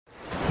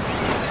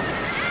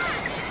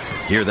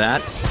Hear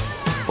that?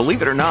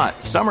 Believe it or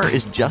not, summer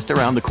is just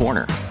around the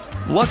corner.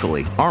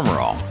 Luckily, Armor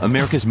All,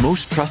 America's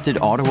most trusted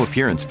auto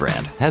appearance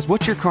brand, has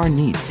what your car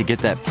needs to get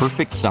that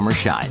perfect summer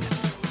shine.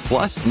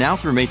 Plus, now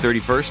through May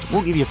 31st,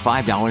 we'll give you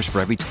 $5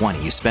 for every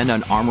 $20 you spend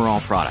on Armor All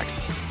products.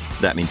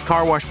 That means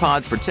car wash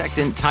pods,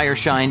 protectant, tire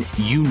shine,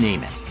 you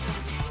name it.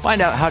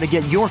 Find out how to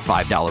get your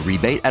 $5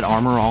 rebate at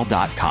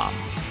armorall.com.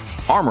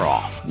 Armor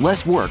All,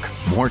 less work,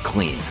 more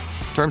clean.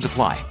 Terms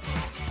apply.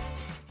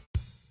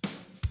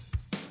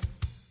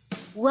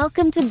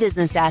 Welcome to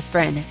Business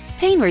Aspirin,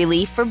 pain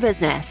relief for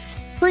business.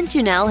 Clint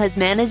Junell has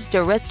managed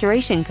a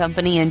restoration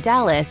company in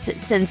Dallas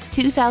since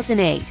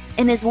 2008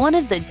 and is one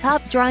of the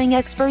top drying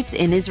experts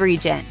in his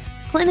region.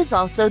 Clint is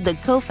also the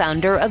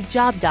co-founder of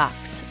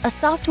JobDocs, a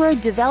software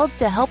developed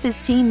to help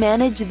his team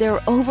manage their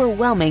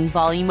overwhelming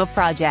volume of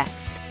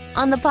projects.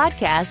 On the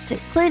podcast,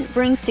 Clint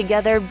brings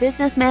together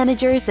business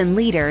managers and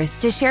leaders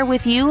to share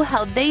with you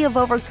how they have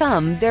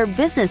overcome their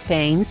business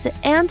pains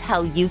and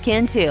how you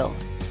can too.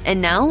 And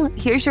now,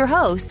 here's your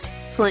host,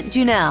 Clint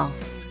Junell.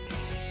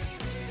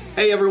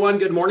 Hey everyone,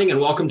 good morning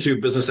and welcome to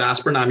Business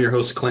Aspirin. I'm your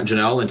host, Clint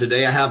Junell, and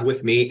today I have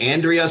with me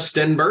Andrea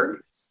Stenberg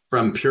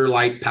from Pure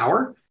Light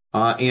Power.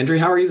 Andrea,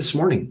 how are you this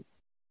morning?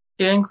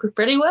 Doing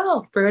pretty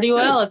well.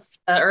 It's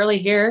early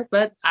here,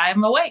 but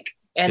I'm awake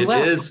and It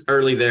is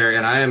early there,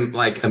 and I am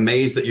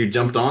amazed that you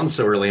jumped on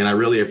so early, and I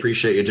really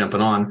appreciate you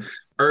jumping on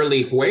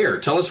early. Where?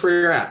 Tell us where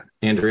you're at,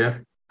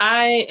 Andrea.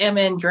 I am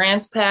in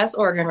Grants Pass,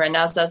 Oregon right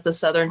now. So that's the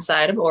southern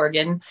side of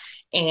Oregon.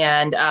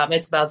 And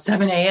it's about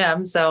 7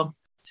 a.m. So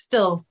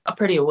still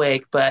pretty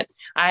awake, but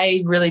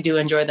I really do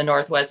enjoy the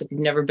Northwest. If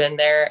you've never been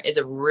there, it's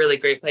a really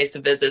great place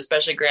to visit,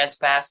 especially Grants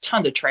Pass.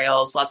 Tons of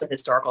trails, lots of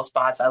historical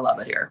spots. I love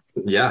it here.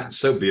 Yeah,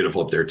 so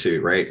beautiful up there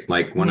too, right?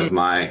 Like one of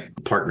my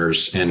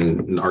partners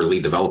and our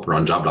lead developer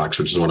on JobDocs,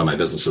 which is one of my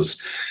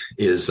businesses,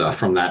 is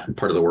from that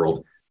part of the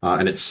world.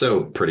 And it's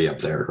so pretty up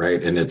there,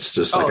 right? And it's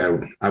just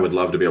I would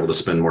love to be able to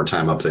spend more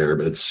time up there,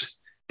 but it's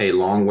a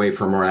long way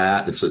from where we're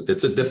at. That's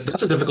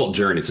a difficult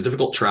journey. It's a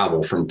difficult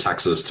travel from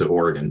Texas to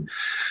Oregon.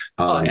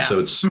 So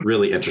it's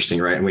really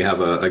interesting, right? And we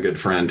have a good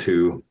friend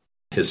who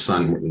his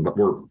son,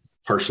 we're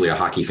partially a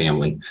hockey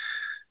family,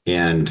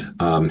 and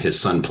his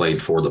son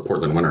played for the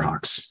Portland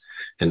Winterhawks.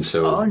 And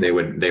so they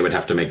would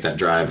have to make that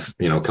drive,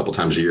 a couple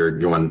times a year,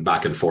 going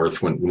back and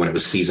forth when it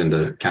was season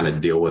to kind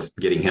of deal with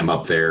getting him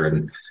up there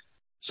and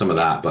some of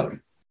that, but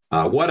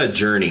what a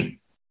journey.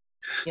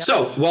 Yep.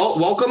 So,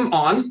 welcome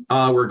on.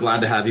 We're glad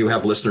to have you. We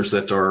have listeners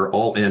that are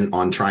all in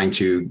on trying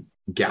to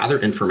gather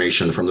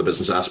information from the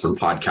Business Aspirin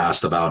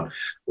podcast about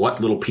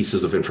what little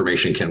pieces of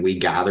information can we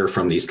gather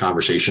from these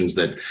conversations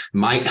that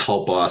might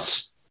help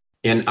us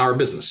in our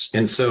business.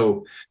 And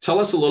so tell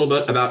us a little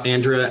bit about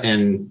Andrea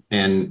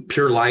and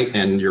Pure Light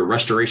and your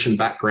restoration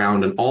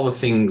background and all the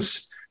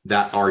things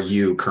that are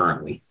you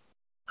currently.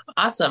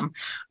 Awesome.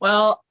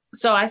 Well,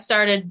 so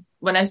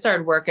when I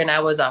started working, I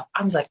was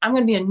like, I'm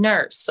going to be a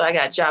nurse. So I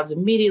got jobs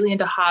immediately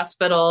into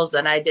hospitals,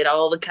 and I did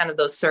all the kind of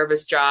those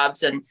service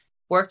jobs and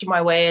worked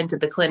my way into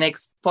the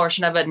clinics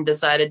portion of it and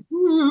decided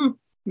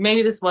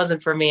maybe this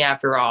wasn't for me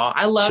after all.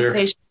 I love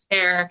patient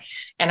care,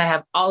 and I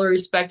have all the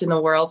respect in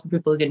the world for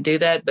people who can do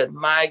that. But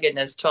my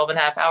goodness, 12 and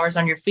a half hours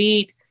on your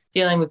feet,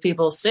 dealing with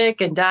people sick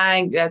and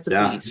dying, that's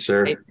a beast.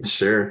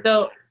 Sure.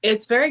 So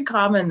it's very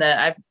common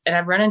that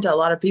I've run into a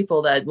lot of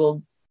people that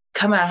will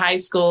come out of high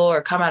school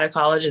or come out of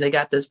college and they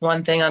got this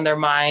one thing on their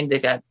mind. They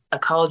got a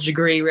college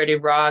degree ready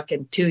to rock,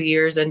 and 2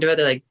 years into it,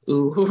 they're like,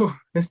 ooh,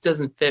 this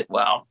doesn't fit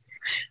well.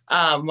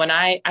 When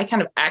I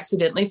kind of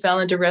accidentally fell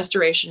into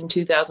restoration in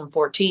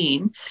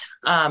 2014,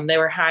 they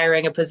were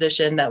hiring a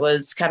position that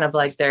was kind of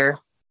like their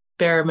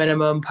bare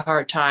minimum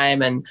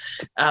part-time. And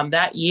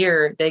that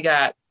year they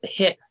got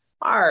hit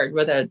hard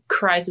with a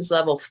crisis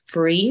level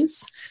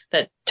freeze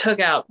that took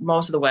out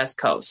most of the West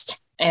Coast.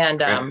 And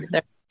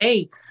they're,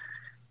 hey,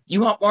 you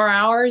want more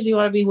hours? You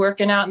want to be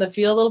working out in the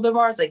field a little bit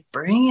more? It's like,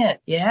 bring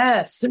it.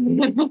 Yes.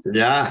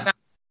 Yeah.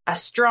 A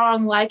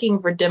strong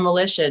liking for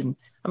demolition.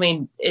 I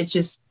mean,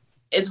 it's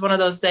one of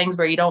those things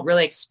where you don't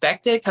really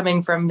expect it,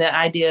 coming from the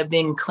idea of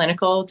being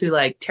clinical to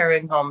like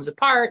tearing homes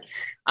apart,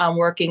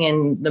 working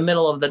in the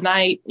middle of the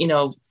night,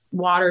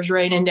 water's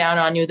raining down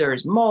on you.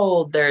 There's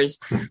mold. There's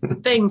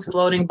things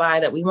floating by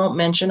that we won't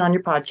mention on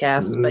your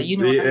podcast, but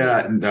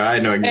I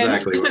know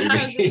exactly what you mean.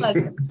 I was just like,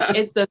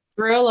 it's the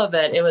thrill of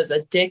it. It was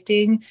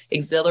addicting,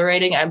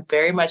 exhilarating. I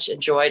very much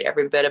enjoyed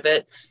every bit of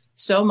it.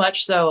 So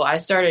much so, I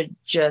started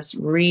just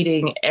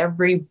reading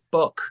every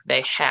book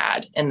they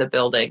had in the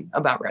building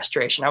about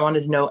restoration. I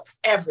wanted to know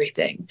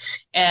everything.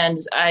 And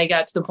I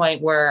got to the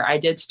point where I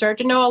did start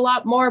to know a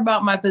lot more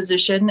about my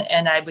position,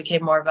 and I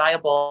became more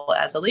valuable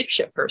as a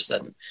leadership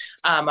person.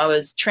 I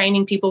was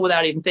training people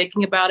without even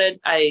thinking about it.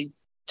 I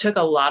took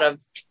a lot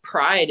of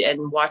pride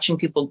in watching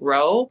people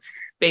grow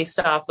based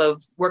off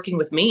of working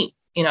with me.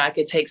 I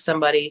could take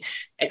somebody,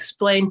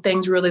 explain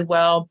things really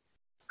well.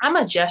 I'm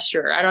a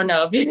gesturer. I don't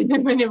know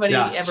if anybody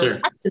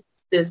ever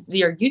watches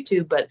your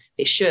YouTube, but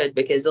they should,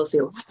 because they'll see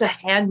lots of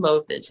hand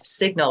movement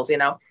signals,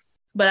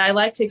 But I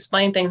like to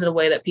explain things in a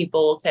way that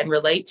people can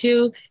relate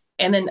to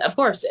And then, of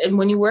course, and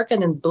when you work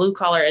in blue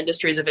collar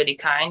industries of any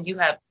kind, you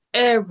have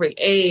every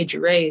age,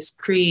 race,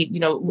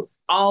 creed,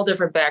 all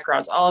different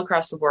backgrounds all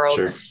across the world,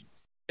 Sure.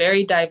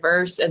 very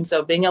diverse. And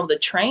so being able to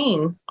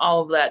train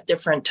all of that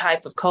different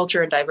type of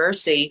culture and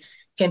diversity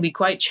can be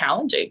quite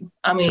challenging.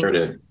 I mean, Sure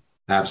did.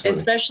 Absolutely.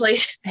 especially,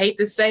 I hate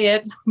to say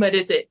it, but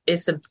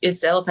it's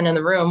the elephant in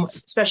the room,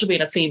 especially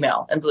being a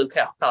female in blue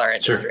collar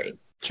industry.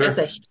 Sure. It's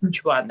a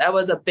huge one. That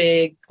was a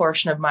big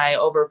portion of my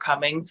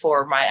overcoming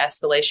for my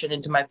escalation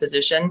into my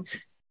position.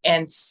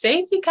 And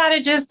safety kind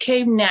of just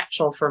came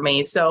natural for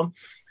me. So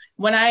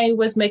when I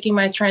was making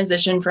my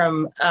transition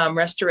from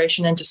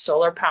restoration into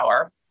solar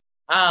power,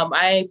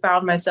 I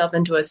found myself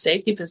into a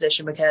safety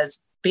position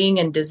because being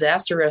in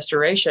disaster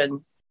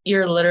restoration,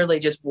 you're literally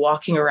just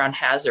walking around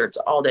hazards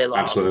all day long.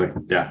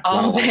 Absolutely. Yeah.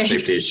 All Life day.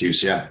 safety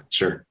issues. Yeah.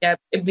 Sure. Yeah.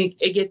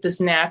 It get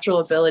this natural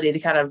ability to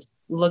kind of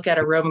look at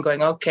a room and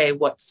going, okay,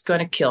 what's going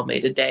to kill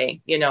me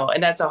today?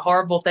 And that's a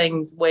horrible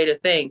way to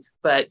think,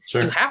 but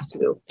Sure. you have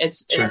to.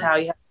 It's Sure. how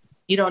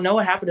you don't know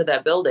what happened to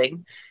that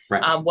building.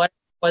 Right. What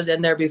was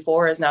in there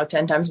before is now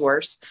 10 times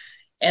worse.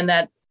 And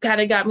that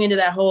kind of got me into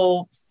that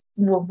whole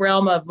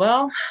realm of,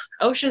 well,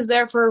 OSHA's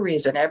there for a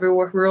reason. Every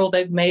rule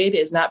they've made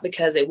is not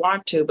because they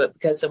want to, but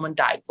because someone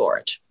died for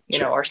it,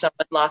 Sure. or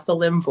someone lost a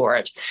limb for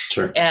it.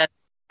 Sure. And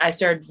I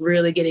started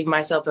really getting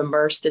myself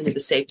immersed into the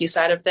safety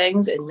side of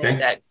things and made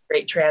that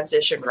great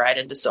transition right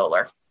into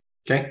solar.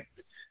 Okay.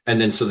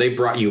 And then, so they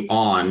brought you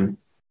on,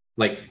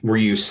 like, were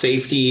you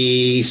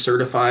safety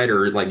certified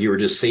or like you were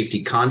just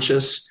safety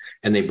conscious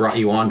and they brought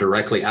you on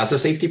directly as a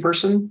safety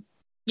person?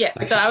 Yes.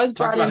 Like, So I was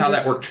talk about how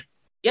that worked.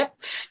 Yep.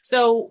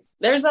 So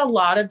there's a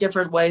lot of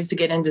different ways to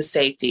get into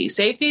safety.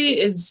 Safety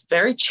is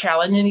very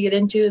challenging to get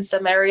into in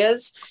some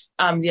areas.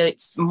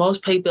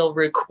 Most people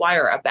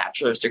require a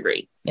bachelor's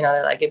degree.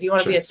 They're like, if you want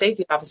to Sure. be a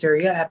safety officer,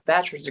 you got to have a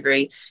bachelor's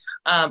degree.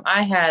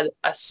 I had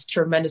a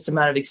tremendous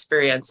amount of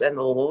experience and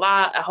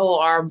a whole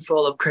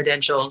armful of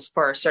credentials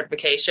for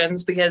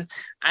certifications because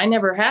I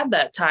never had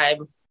that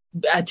time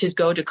to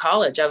go to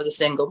college. I was a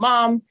single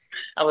mom.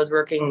 I was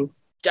working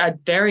a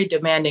very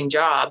demanding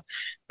job,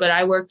 but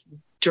I worked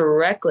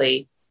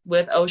directly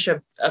with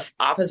OSHA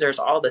officers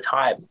all the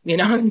time,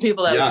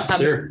 people that would come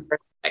sure. for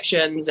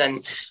inspections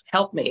and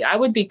help me. I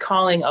would be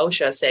calling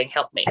OSHA saying,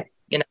 help me,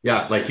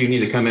 Yeah. Like, you need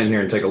to come in here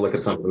and take a look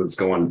at something that's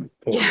going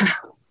forward. Yeah.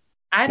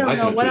 I don't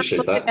know what I'm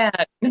looking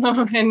at.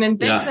 And then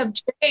things have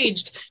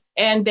changed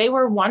and they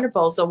were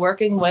wonderful. So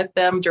working with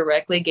them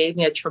directly gave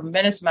me a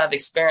tremendous amount of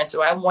experience.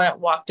 So I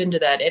walked into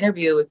that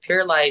interview with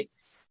Pure Light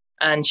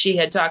and she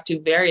had talked to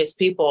various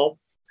people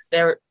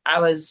there. I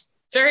was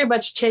very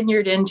much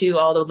tenured into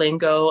all the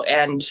lingo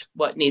and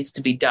what needs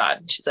to be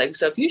done. She's like,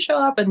 so if you show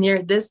up and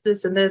you're this,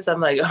 and this,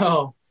 I'm like,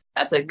 oh,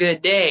 that's a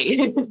good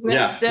day.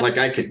 Yeah. Like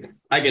I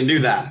can do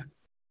that.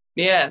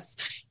 Yes.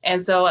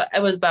 And so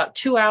it was about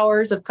 2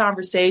 hours of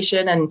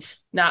conversation and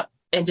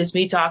just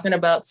me talking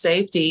about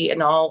safety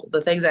and all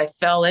the things I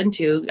fell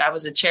into. I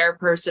was a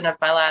chairperson of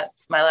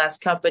my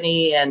last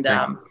company and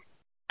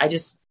I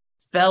just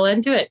fell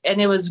into it. And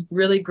it was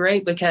really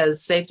great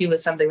because safety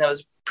was something that I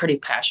was pretty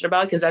passionate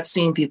about because I've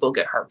seen people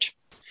get hurt.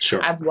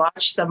 Sure. I've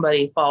watched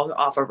somebody fall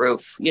off a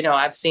roof.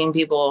 I've seen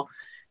people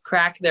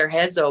crack their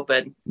heads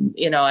open.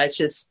 It's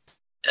just,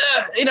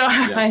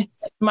 my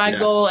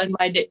goal and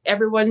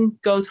everyone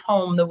goes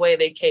home the way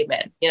they came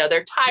in.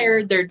 They're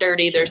tired, they're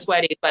dirty, they're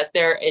sweaty, but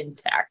they're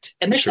intact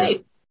and they're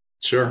safe.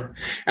 Sure.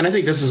 And I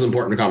think this is an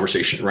important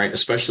conversation, right?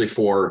 Especially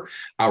for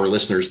our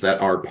listeners that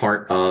are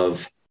part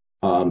of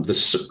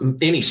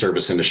any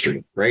service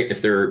industry, right?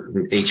 If they're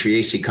an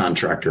HVAC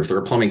contractor, if they're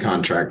a plumbing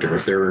contractor,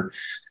 if they're,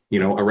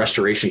 a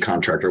restoration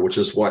contractor, which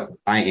is what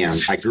I am.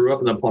 I grew up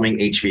in the plumbing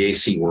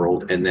HVAC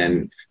world and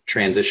then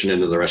transitioned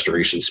into the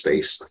restoration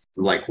space.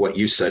 Like what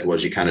you said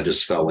was you kind of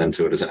just fell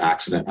into it as an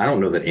accident. I don't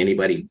know that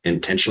anybody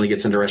intentionally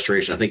gets into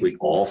restoration. I think we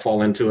all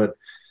fall into it.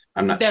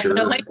 I'm not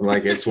Definitely. sure.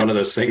 Like it's one of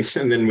those things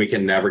and then we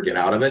can never get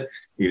out of it.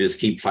 You just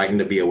keep fighting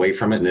to be away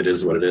from it and it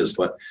is what it is.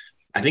 But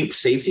I think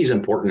safety is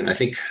important. And I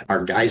think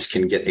our guys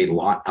can get a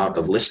lot out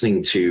of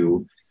listening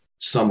to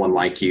someone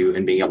like you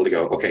and being able to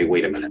go, okay,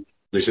 wait a minute.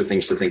 These are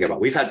things to think about.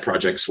 We've had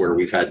projects where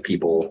we've had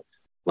people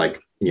like,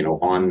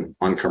 on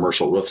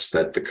commercial roofs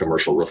that the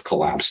commercial roof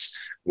collapsed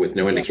with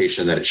no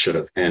indication that it should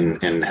have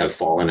and have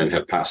fallen and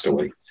have passed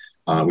away.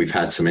 We've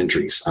had some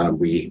injuries.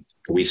 We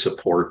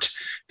support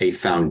a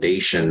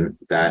foundation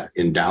that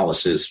in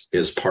Dallas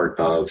is part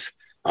of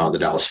the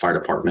Dallas Fire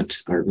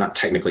Department, or not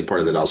technically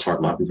part of the Dallas Fire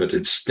Department, but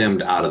it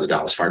stemmed out of the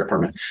Dallas Fire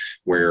Department,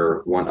 where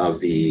one of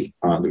the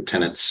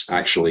lieutenants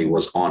actually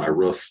was on a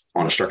roof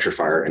on a structure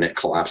fire and it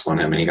collapsed on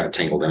him and he got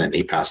tangled in it and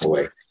he passed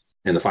away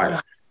in the fire.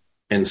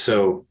 And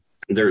so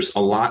there's a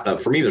lot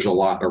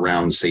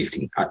around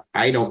safety.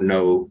 I don't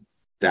know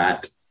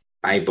that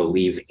I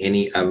believe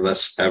any of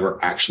us ever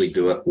actually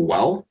do it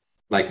well.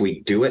 Like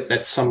we do it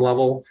at some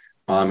level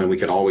and we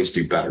could always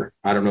do better.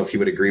 I don't know if you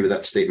would agree with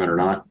that statement or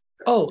not.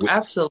 Oh,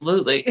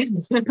 absolutely.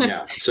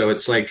 Yeah. So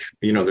it's like,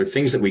 there are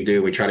things that we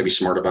do. We try to be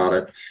smart about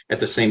it.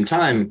 At the same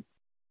time,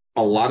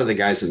 a lot of the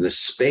guys in this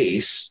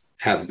space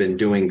have been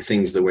doing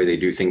things the way they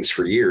do things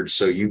for years.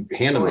 So you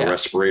hand them a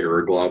respirator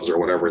or gloves or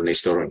whatever, and they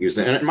still don't use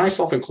it. And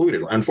myself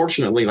included.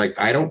 Unfortunately, like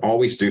I don't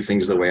always do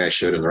things the way I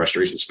should in the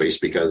restoration space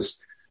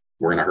because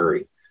we're in a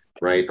hurry,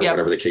 right? Or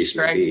whatever the case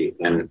may be.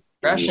 And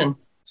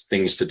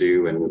things to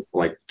do, and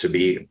like to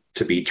be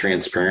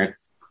transparent.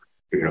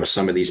 You know,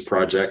 some of these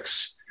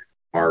projects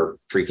are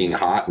freaking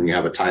hot and you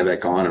have a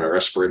Tyvek on and a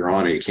respirator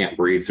on and you can't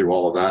breathe through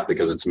all of that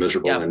because it's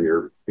miserable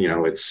and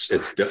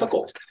it's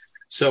difficult.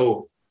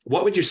 So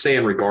what would you say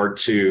in regard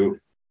to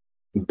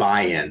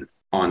buy-in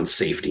on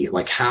safety?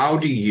 Like, how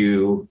do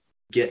you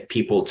get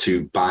people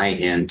to buy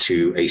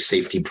into a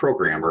safety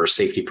program or a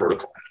safety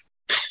protocol?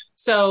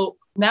 So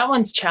that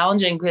one's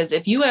challenging because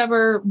if you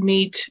ever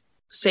meet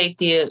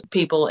safety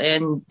people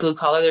in blue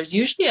collar, there's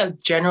usually a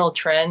general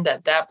trend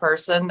that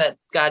person that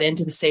got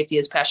into the safety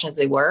as passionate as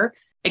they were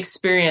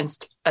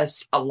experienced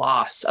a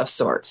loss of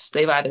sorts.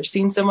 They've either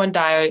seen someone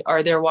die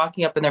or they're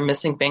walking up and they're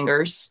missing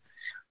fingers.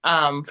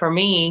 For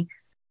me,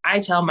 I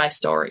tell my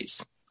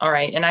stories. All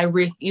right.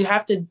 And you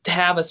have to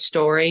have a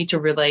story to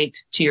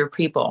relate to your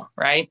people,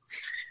 right?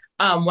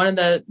 One of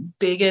the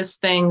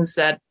biggest things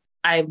that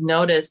I've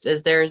noticed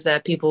is there's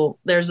people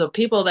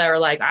that are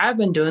like, I've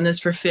been doing this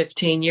for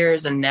 15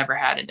 years and never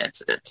had an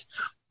incident.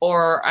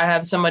 Or I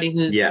have somebody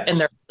who's in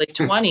their early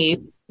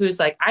 20s who's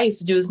like, I used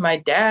to do with my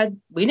dad.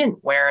 We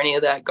didn't wear any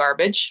of that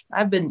garbage.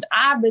 I'm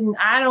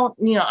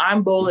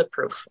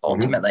bulletproof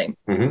ultimately.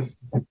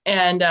 Mm-hmm.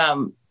 And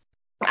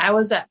I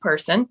was that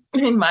person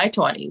in my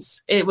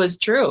 20s. It was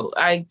true.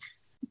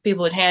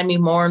 People would hand me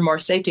more and more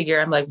safety gear.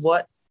 I'm like,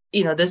 what?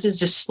 This is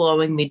just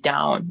slowing me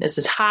down. This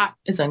is hot.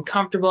 It's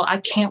uncomfortable. I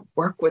can't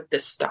work with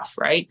this stuff,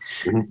 right?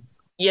 Mm-hmm.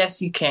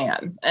 Yes, you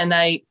can. And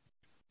I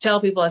tell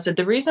people, I said,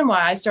 the reason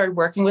why I started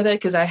working with it,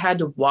 because I had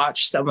to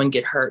watch someone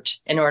get hurt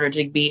in order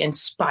to be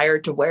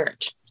inspired to wear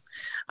it.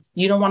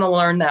 You don't want to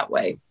learn that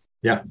way.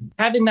 Yeah.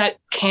 Having that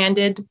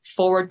candid,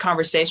 forward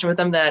conversation with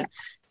them that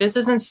this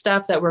isn't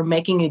stuff that we're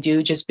making you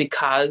do just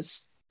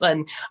because.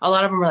 And a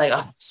lot of them are like,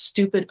 oh,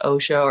 stupid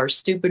OSHA or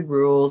stupid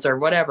rules or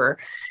whatever.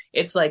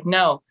 It's like,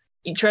 no.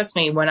 You trust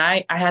me, when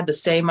I had the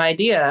same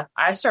idea,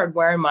 I started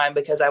wearing mine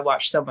because I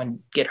watched someone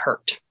get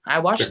hurt. I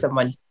watched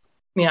someone,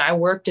 I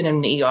worked in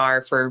an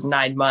ER for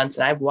 9 months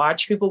and I've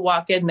watched people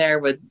walk in there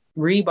with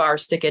rebar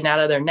sticking out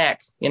of their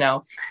neck.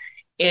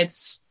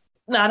 It's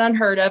not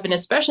unheard of. And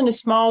especially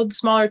in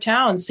smaller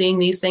towns, seeing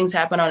these things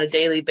happen on a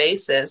daily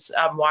basis.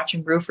 I'm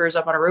watching roofers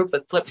up on a roof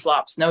with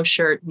flip-flops, no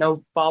shirt,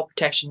 no fall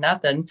protection,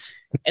 nothing.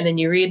 And then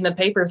you read in the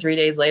paper 3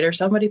 days later,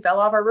 somebody fell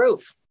off a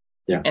roof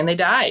and they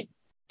died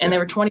and they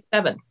were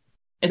 27.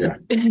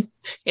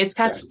 It's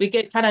kind of, we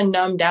get kind of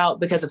numbed out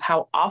because of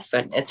how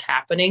often it's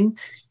happening.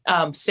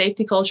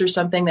 Safety culture is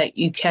something that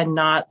you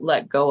cannot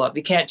let go of.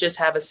 You can't just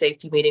have a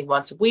safety meeting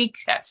once a week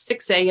at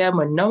 6 a.m.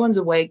 when no one's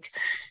awake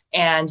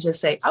and just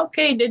say,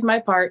 okay, did my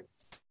part.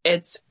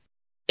 It's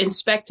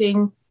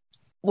inspecting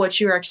what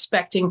you're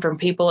expecting from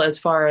people as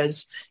far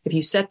as if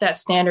you set that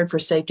standard for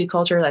safety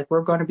culture, like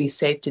we're going to be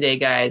safe today,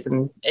 guys,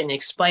 and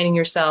explaining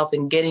yourself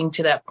and getting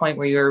to that point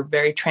where you're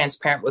very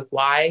transparent with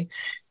why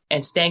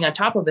and staying on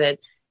top of it.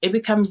 It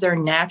becomes their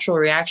natural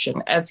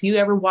reaction. If you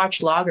ever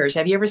watch loggers,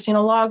 have you ever seen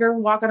a logger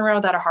walking around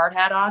without a hard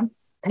hat on?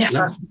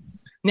 Never.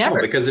 No,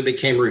 because it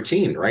became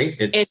routine, right?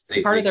 It's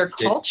part of their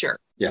culture.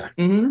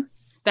 Mm-hmm.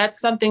 That's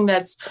something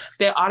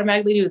they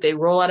automatically do. They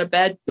roll out of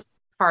bed,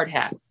 hard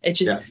hat. It's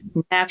just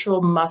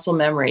natural muscle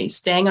memory,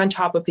 staying on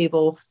top of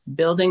people,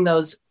 building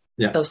those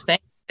things.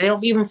 They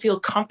don't even feel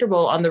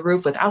comfortable on the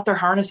roof without their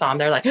harness on.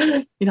 They're like,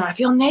 I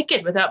feel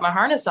naked without my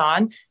harness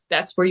on.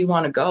 That's where you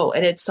want to go.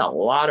 And it's a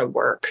lot of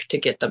work to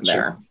get them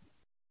there.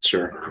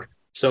 Sure.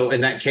 So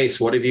in that case,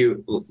 what have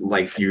you,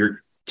 like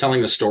you're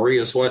telling the story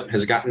is what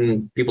has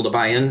gotten people to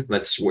buy in?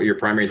 That's what your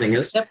primary thing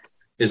is? Yep.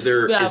 Is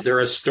there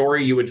a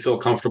story you would feel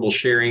comfortable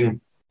sharing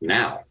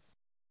now?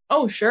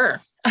 Oh,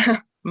 sure.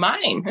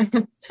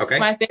 Mine. Okay.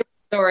 My favorite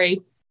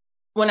story,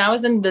 when I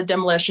was in the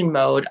demolition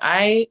mode,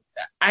 I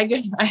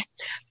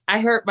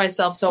hurt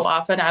myself so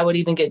often, I would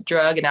even get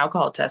drug and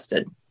alcohol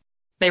tested.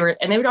 They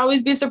would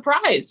always be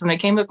surprised when I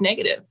came up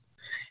negative.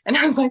 And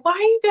I was like, why are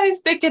you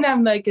guys thinking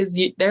I'm like, because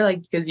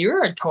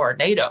you're a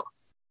tornado,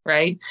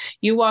 right?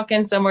 You walk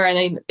in somewhere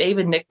and they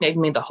even nicknamed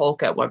me the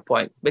Hulk at one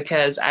point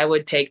because I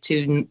would take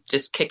to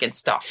just kicking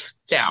stuff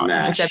down.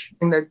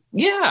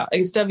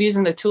 Instead of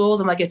using the tools,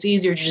 I'm like, it's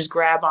easier to just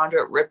grab onto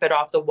it, rip it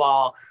off the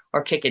wall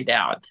or kick it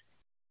down.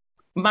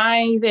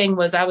 My thing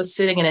was I was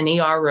sitting in an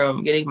ER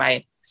room getting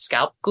my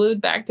scalp glued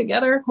back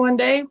together one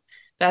day. And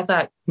I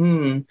thought,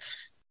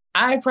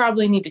 I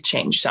probably need to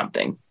change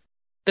something.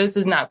 This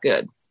is not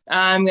good.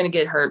 I'm going to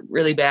get hurt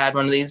really bad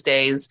one of these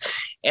days.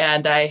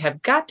 And I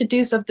have got to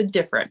do something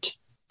different.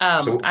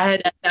 I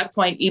had at that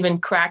point even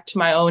cracked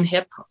my own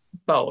hip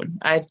bone.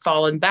 I'd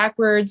fallen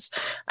backwards.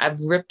 I've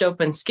ripped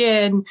open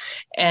skin.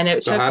 And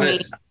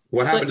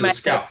what happened to the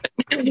scalp?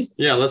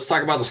 Yeah, let's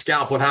talk about the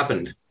scalp. What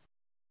happened?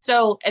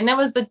 And that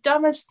was the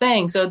dumbest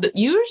thing. So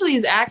usually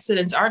these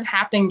accidents aren't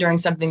happening during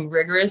something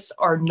rigorous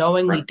or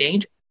knowingly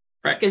dangerous.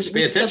 Right. Because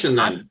pay attention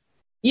then.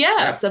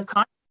 Yeah,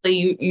 subconsciously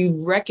you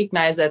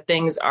recognize that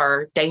things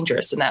are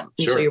dangerous and that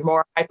so you're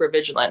more hyper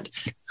vigilant.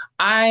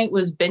 I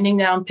was bending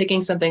down,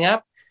 picking something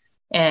up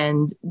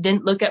and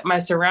didn't look at my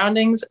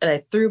surroundings. And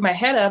I threw my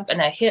head up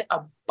and I hit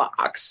a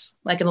box,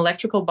 like an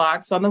electrical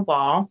box on the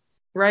wall,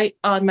 right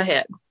on my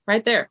head,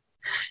 right there.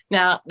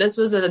 Now, this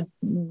was a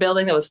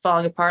building that was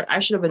falling apart. I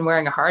should have been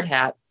wearing a hard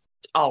hat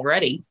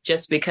already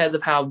just because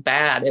of how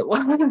bad it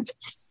was.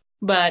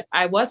 But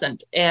I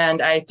wasn't.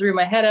 And I threw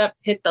my head up,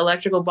 hit the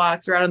electrical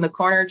box right in the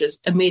corner,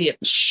 just immediate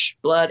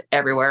blood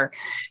everywhere.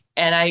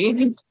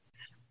 And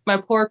my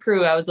poor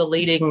crew, I was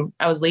leading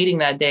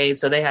that day.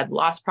 So they had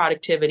lost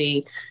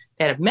productivity.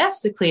 They had a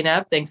mess to clean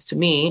up, thanks to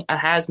me, a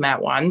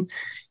hazmat one.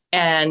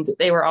 And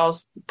they were all,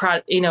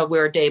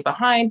 we're a day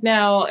behind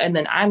now. And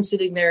then I'm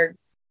sitting there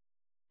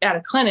at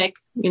a clinic,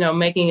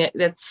 making it,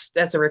 that's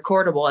a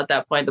recordable at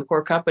that point. The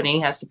poor company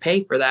has to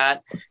pay for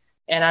that.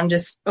 And I'm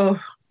just,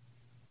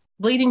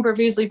 bleeding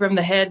profusely from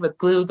the head with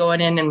glue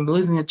going in and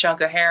losing a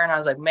chunk of hair. And I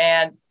was like,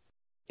 man,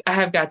 I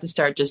have got to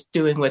start just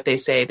doing what they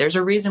say. There's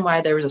a reason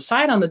why there was a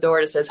sign on the door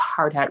that says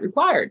hard hat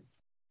required.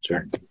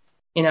 Sure.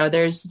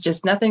 There's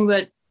just nothing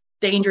but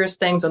dangerous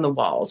things on the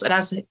walls. And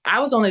I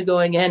was only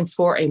going in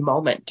for a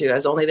moment too. I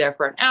was only there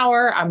for an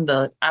hour. I'm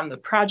the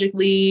project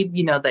lead,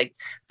 I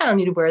don't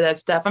need to wear that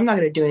stuff. I'm not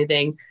going to do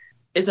anything.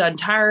 It's an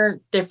entire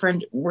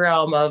different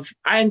realm of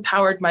I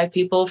empowered my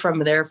people from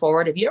there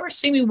forward. If you ever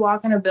see me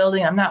walk in a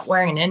building, I'm not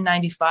wearing an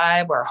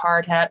N95 or a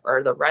hard hat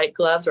or the right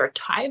gloves or a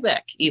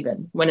Tyvek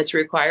even when it's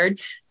required.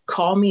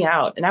 Call me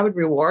out and I would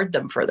reward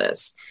them for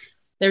this.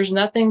 There's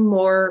nothing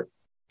more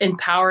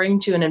empowering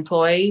to an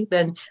employee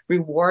than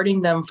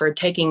rewarding them for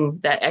taking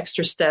that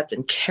extra step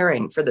and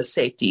caring for the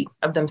safety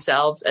of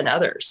themselves and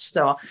others.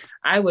 So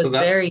I was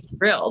very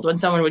thrilled when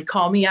someone would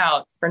call me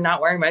out for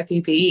not wearing my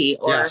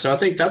PPE. So I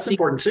think that's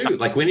important too.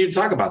 Like we need to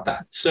talk about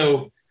that.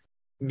 So,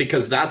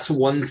 because that's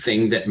one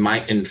thing that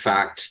might in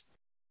fact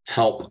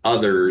help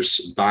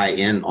others buy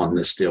in on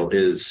this deal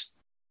is,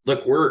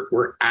 look,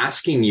 we're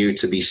asking you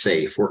to be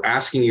safe. We're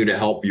asking you to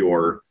help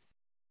your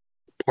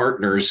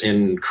partners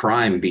in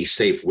crime be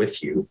safe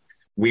with you.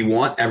 We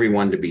want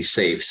everyone to be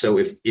safe. So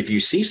if you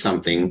see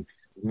something,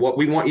 what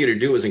we want you to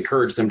do is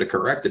encourage them to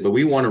correct it, but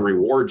we want to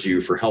reward you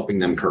for helping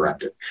them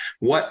correct it.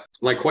 What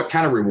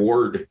kind of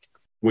reward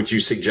would you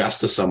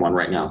suggest to someone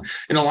right now?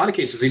 In a lot of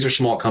cases, these are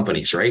small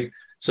companies, right?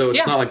 So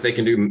it's not like they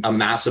can do a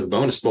massive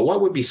bonus, but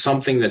what would be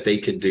something that they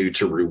could do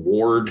to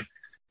reward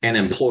an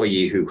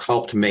employee who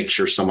helped make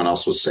sure someone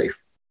else was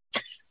safe?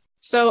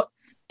 So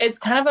it's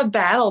kind of a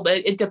battle,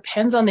 but it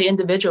depends on the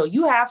individual.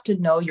 You have to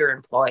know your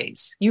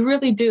employees. You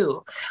really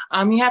do.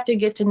 You have to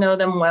get to know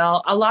them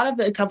well. A lot of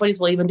the companies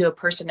will even do a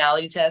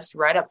personality test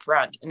right up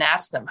front and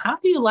ask them, how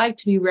do you like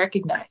to be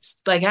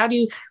recognized? Like,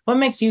 what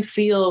makes you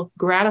feel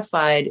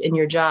gratified in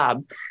your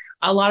job?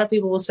 A lot of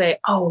people will say,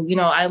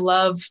 I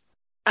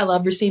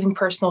love receiving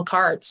personal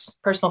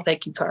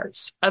thank you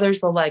cards.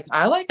 Others will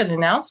I like an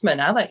announcement.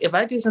 If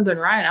I do something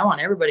right, I want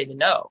everybody to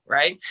know,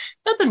 right?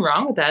 Nothing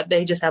wrong with that.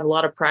 They just have a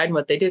lot of pride in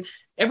what they do.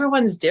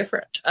 Everyone's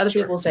different. Other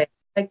people say,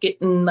 I like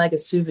getting a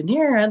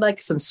souvenir. I'd like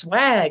some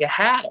swag, a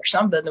hat or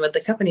something with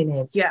the company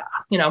name. Yeah.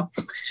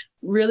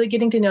 Really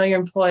getting to know your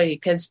employee,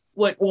 because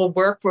what will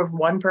work with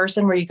one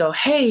person where you go,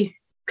 hey,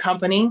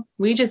 company,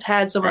 we just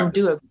had someone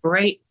do a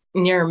great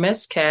near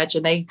miss catch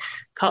and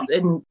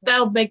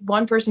that'll make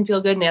one person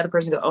feel good and the other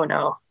person go, oh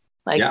no,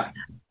 I'm not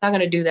going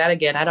to do that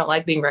again. I don't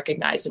like being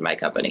recognized in my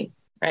company.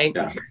 Right.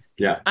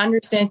 Yeah.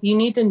 Understand you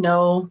need to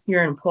know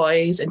your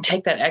employees and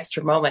take that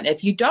extra moment.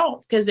 If you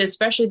don't, because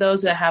especially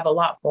those that have a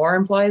lot more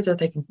employees are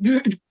thinking,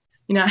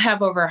 I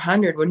have over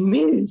 100. What do you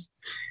mean?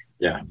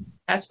 Yeah.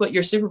 That's what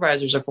your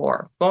supervisors are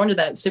for. Going to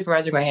that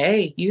supervisor going,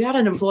 hey, you had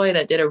an employee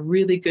that did a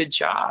really good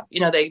job.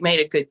 They made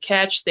a good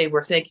catch. They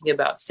were thinking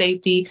about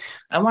safety.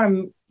 I want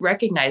to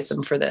recognize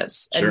them for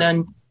this. Sure. And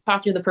then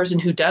talk to the person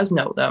who does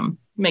know them.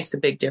 Makes a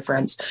big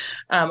difference.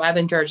 I've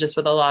encouraged this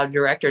with a lot of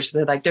directors.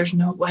 They're like, there's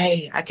no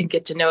way I can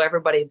get to know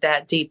everybody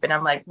that deep. And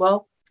I'm like,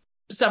 well,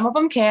 some of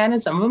them can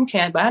and some of them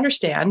can't, but I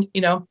understand,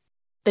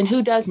 then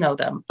who does know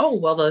them? Oh,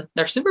 well,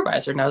 their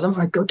supervisor knows them. I'm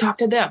like, go talk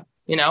to them,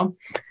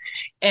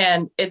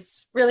 And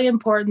it's really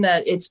important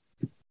that it's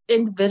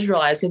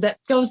individualized, because that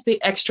goes the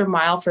extra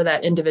mile for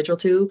that individual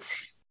too.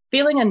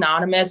 Feeling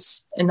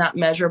anonymous and not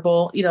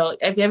measurable.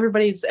 If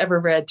everybody's ever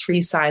read 3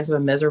 Signs of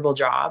a Miserable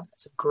Job,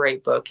 it's a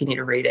great book. You need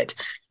to read it.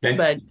 Okay.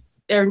 But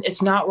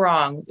it's not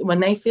wrong. When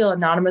they feel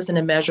anonymous and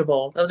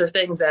immeasurable, those are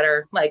things that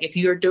are like, if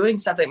you're doing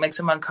something that makes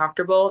them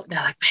uncomfortable, they're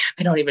like, man,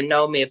 they don't even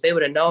know me. If they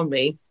would have known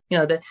me,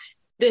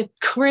 the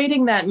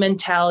creating that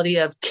mentality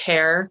of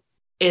care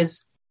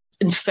is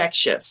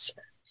infectious.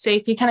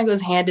 Safety kind of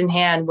goes hand in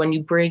hand when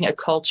you bring a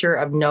culture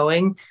of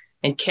knowing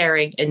and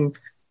caring and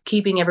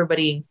keeping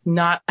everybody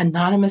not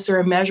anonymous or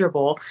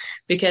immeasurable,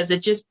 because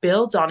it just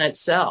builds on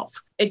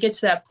itself. It gets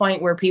to that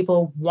point where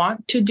people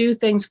want to do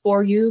things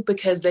for you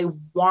because they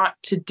want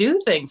to do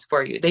things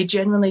for you. They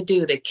genuinely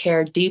do. They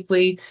care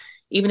deeply.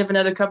 even if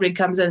another company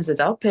comes in and says,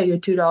 I'll pay you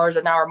 $2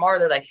 an hour more,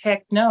 they're like,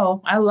 heck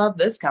no, I love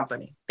this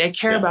company. They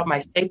care about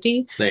my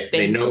safety.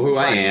 They know who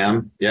I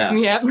am. Yeah.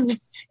 Yeah.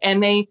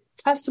 And they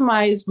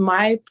customize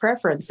my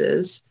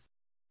preferences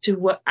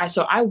to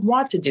so I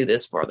want to do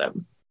this for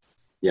them.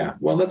 Yeah.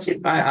 Well,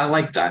 I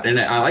like that. And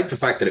I like the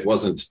fact that it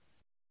wasn't,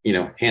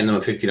 hand them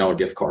a $50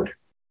 gift card.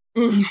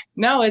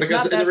 No, it's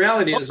because not. The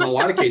reality is in a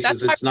lot of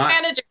cases, it's not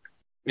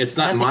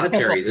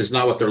monetary. It's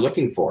not what they're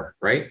looking for.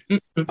 Right.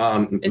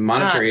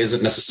 Monetary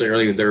isn't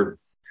necessarily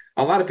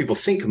a lot of people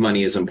think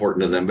money is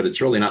important to them, but it's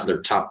really not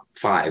their top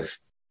 5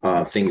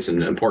 things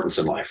in importance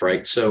in life.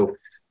 Right. So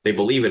they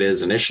believe it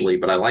is initially,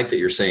 but I like that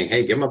you're saying,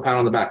 hey, give them a pat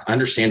on the back,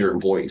 understand your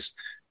employees,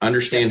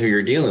 understand who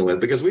you're dealing with,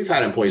 because we've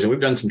had employees and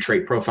we've done some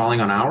trait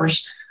profiling on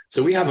ours.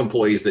 So we have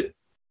employees that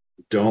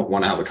don't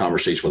want to have a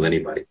conversation with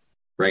anybody,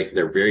 right?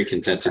 They're very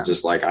content to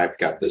just like, I've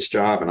got this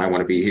job and I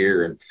want to be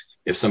here. And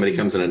if somebody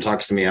comes in and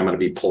talks to me, I'm going to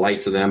be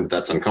polite to them, but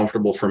that's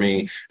uncomfortable for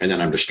me. And then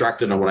I'm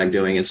distracted on what I'm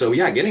doing. And so,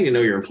 getting to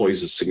know your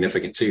employees is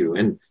significant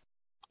too.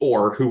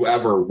 Or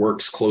whoever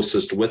works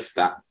closest with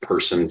that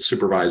person,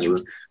 supervisor,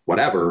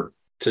 whatever,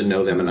 to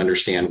know them and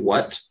understand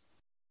what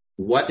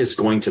is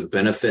going to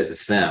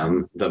benefit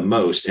them the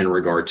most in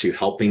regard to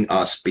helping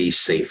us be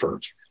safer,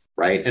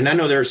 right? And I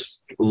know there's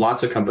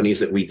lots of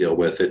companies that we deal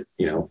with at,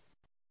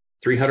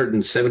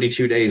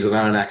 372 days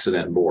without an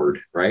accident board,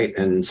 right?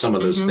 And some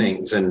of those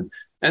things. And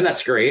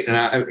that's great.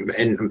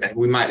 And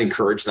we might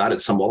encourage that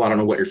at some level. I don't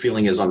know what your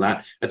feeling is on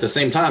that. At the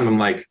same time, I'm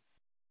like,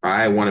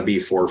 I want to be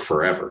for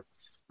forever,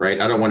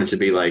 right? I don't want it to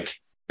be like,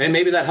 and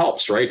maybe that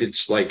helps, right?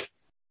 It's like,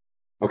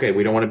 okay,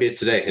 we don't want to be it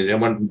today.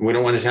 And we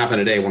don't want it to happen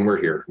today when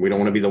we're here. We don't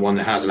want to be the one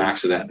that has an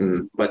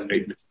accident. But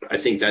I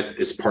think that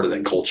is part of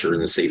that culture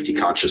and the safety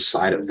conscious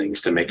side of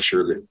things to make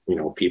sure that,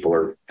 people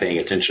are paying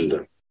attention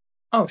to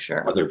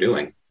what they're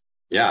doing.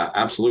 Yeah,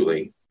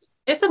 absolutely.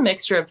 It's a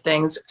mixture of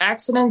things.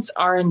 Accidents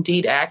are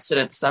indeed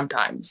accidents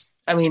sometimes.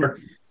 I mean,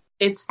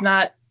 It's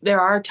not, there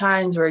are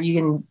times where you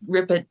can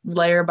rip it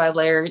layer by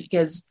layer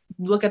because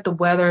look at the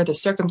weather, the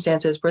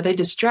circumstances, were they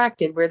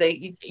distracted? Were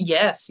they,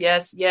 yes,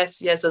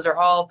 those are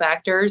all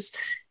factors,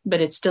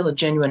 but it's still a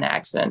genuine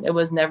accident. It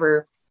was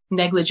never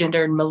negligent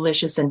or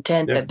malicious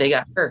intent that they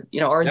got hurt,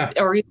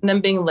 or even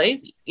them being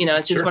lazy.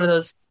 It's just one of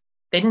those,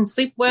 they didn't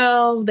sleep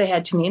well, they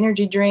had too many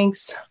energy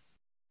drinks.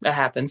 That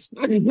happens.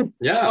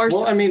 Yeah.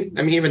 Well, I mean,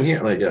 even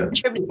here, like a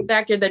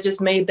factor that just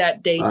made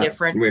that day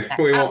different.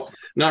 We won't,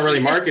 not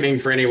really marketing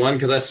for anyone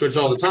because I switch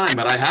all the time,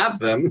 but I have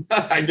them.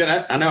 I get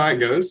it. I know how it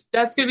goes.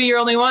 That's going to be your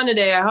only one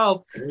today, I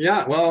hope.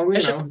 Yeah. Well,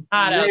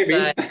 hot maybe.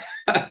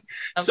 Outside.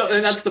 So,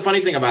 and that's the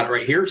funny thing about it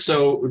right here.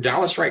 So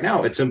Dallas right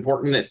now, it's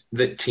important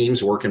that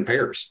teams work in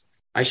pairs.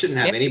 I shouldn't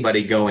have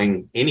anybody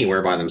going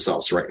anywhere by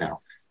themselves right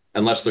now,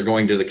 unless they're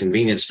going to the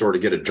convenience store to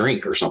get a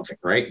drink or something,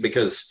 right?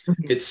 Because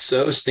it's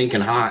so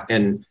stinking hot.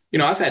 And,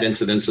 I've had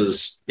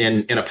incidences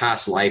in a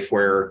past life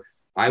where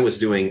I was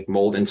doing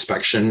mold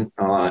inspection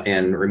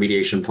and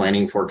remediation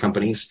planning for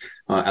companies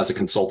as a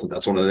consultant.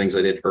 That's one of the things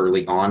I did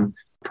early on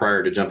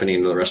prior to jumping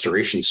into the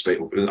restoration space.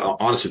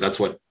 Honestly,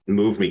 that's what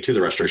moved me to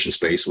the restoration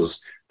space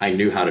was I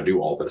knew how to do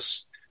all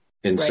this.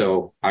 And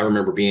so I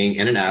remember being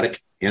in an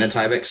attic in a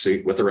Tyvek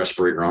suit with a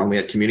respirator on. We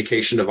had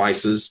communication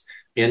devices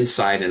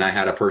inside and I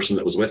had a person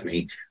that was with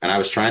me and I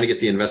was trying to get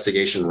the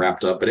investigation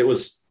wrapped up, but it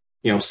was,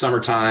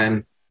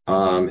 summertime.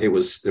 It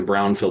was in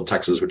Brownfield,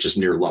 Texas, which is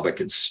near Lubbock.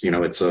 It's,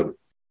 it's a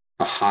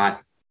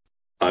hot,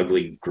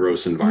 ugly,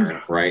 gross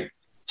environment, right?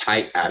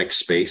 Tight attic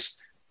space.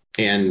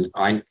 And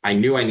I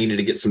knew I needed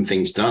to get some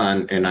things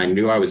done. And I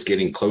knew I was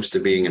getting close to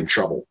being in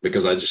trouble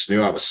because I just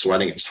knew I was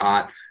sweating. It was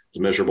hot, it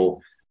was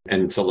miserable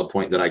until the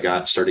point that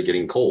I started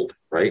getting cold.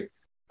 Right.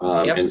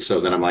 And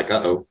so then I'm like,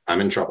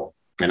 I'm in trouble.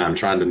 And I'm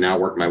trying to now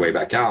work my way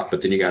back out.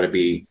 But then you got to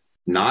be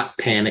not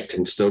panicked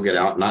and still get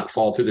out, not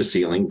fall through the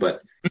ceiling.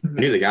 But I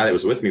knew the guy that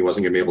was with me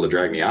wasn't going to be able to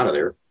drag me out of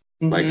there.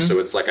 So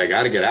it's like, I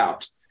got to get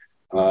out.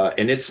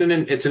 And it's an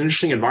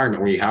interesting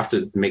environment where you have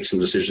to make some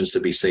decisions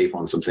to be safe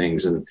on some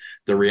things. And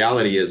the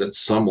reality is at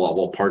some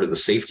level, part of the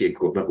safety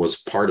equipment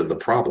was part of the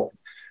problem.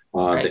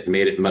 That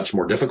made it much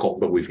more difficult,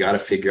 but we've got to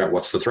figure out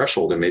what's the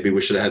threshold. And maybe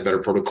we should have had better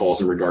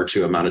protocols in regard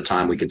to amount of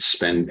time we could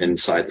spend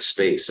inside the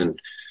space and,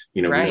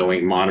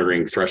 knowing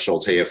monitoring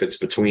thresholds. Hey, if it's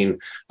between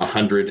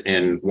 100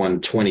 and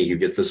 120, you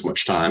get this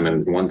much time, and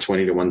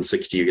 120 to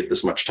 160, you get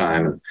this much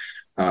time.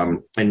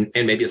 And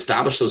maybe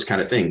establish those kind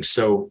of things.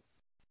 So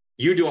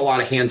you do a lot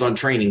of hands-on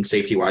training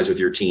safety wise with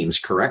your teams,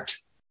 correct?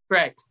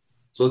 Correct.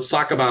 So let's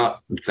talk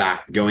about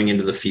that going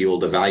into the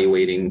field,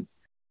 evaluating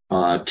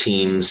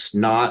teams,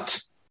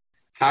 not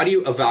how do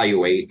you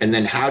evaluate and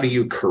then how do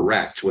you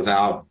correct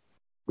without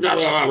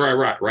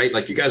right?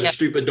 Like you guys are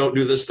stupid. Don't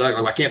do this stuff.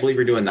 I can't believe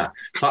you're doing that.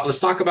 Let's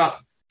talk about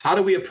how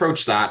do we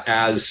approach that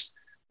as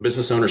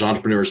business owners,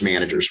 entrepreneurs,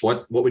 managers?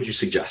 What would you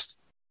suggest?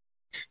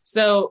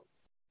 So,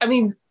 I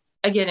mean,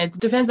 again, it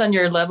depends on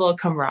your level of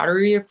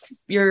camaraderie of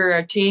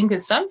your team.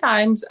 Because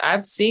sometimes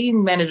I've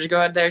seen managers go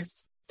out there and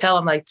tell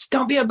them like,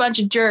 don't be a bunch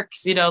of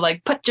jerks,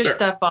 like put your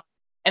stuff on.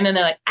 And then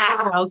they're like,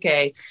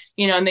 okay.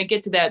 And they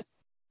get to that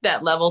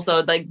that level. So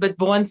like, but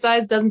one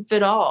size doesn't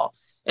fit all.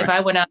 If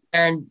I went out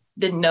there and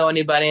didn't know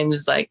anybody and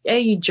was like, hey,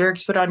 you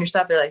jerks, put on your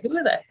stuff. They're like, who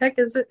the heck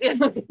is it?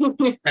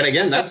 And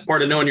again, that's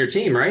part of knowing your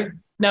team, right?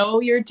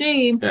 Know your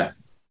team. Yeah.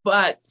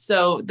 But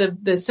so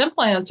the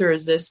simple answer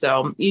is this,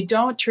 though. You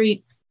don't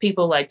treat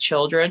people like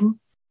children,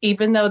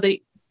 even though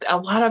a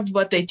lot of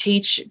what they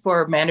teach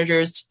for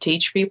managers to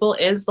teach people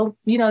is,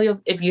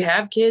 if you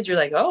have kids, you're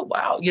like, oh,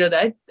 wow,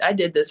 that I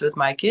did this with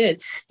my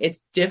kid.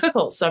 It's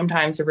difficult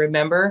sometimes to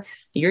remember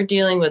you're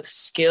dealing with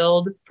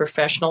skilled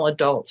professional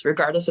adults,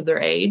 regardless of their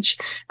age.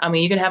 I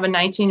mean, you can have a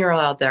 19-year-old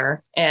out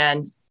there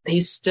and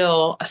he's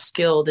still a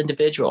skilled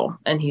individual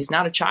and he's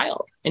not a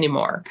child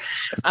anymore.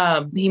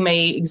 He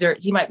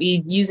might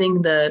be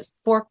using the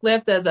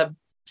forklift as a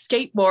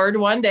skateboard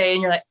one day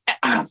and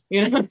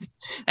you're like,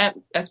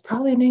 that's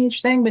probably an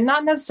age thing, but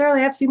not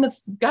necessarily. I've seen the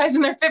guys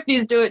in their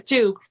 50s do it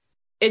too.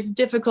 It's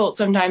difficult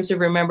sometimes to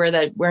remember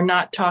that we're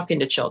not talking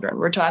to children.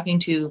 We're talking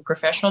to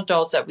professional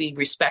adults that we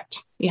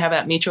respect. We have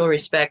that mutual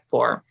respect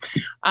for.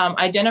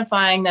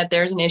 Identifying that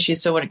there's an issue.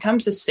 So when it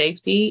comes to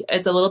safety,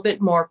 it's a little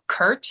bit more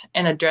curt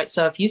and addressed.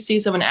 So if you see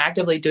someone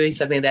actively doing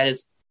something that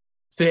is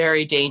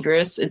very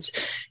dangerous, it's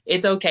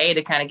okay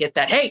to kind of get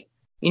that, hey,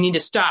 you need to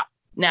stop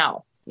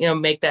now.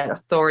 Make that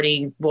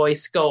authority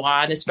voice go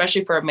on,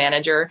 especially for a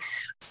manager.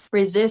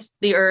 Resist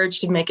the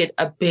urge to make it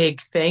a big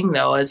thing,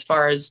 though, as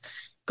far as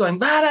going,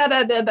 blah,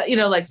 blah, blah,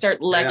 blah, like start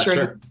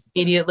lecturing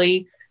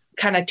immediately,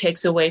 kind of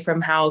takes away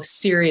from how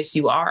serious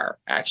you are,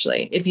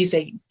 actually. If you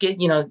say,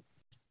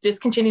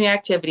 discontinue the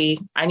activity,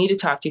 I need to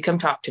talk to you, come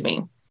talk to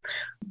me.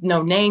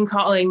 No name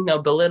calling, no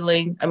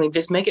belittling. I mean,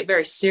 just make it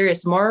very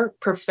serious. The more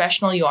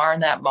professional you are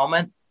in that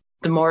moment,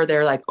 the more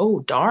they're like, oh,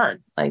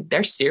 darn, like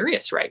they're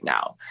serious right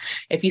now.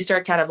 If you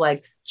start kind of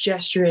like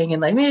gesturing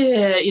and like,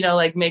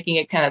 like making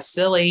it kind of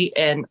silly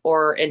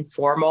or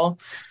informal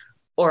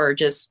or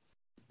just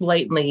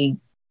blatantly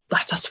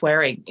lots of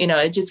swearing,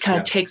 it just kind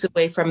of takes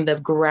away from the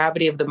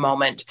gravity of the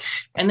moment.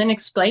 And then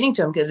explaining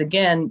to them, because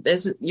again,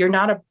 you're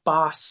not a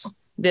boss.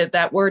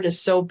 That word is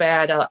so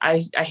bad.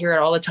 I hear it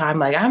all the time.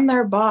 Like, I'm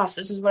their boss.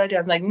 This is what I do.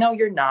 I'm like, no,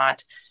 you're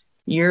not.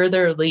 You're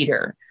their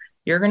leader.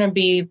 You're going to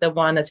be the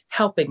one that's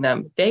helping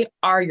them. They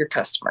are your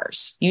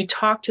customers. You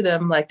talk to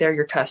them like they're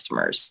your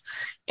customers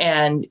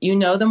and you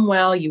know them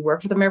well. You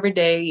work with them every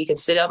day. You can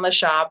sit out in the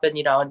shop and,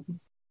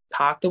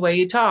 talk the way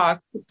you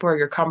talk for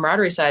your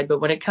camaraderie side. But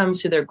when it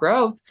comes to their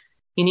growth,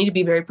 you need to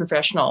be very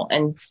professional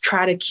and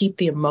try to keep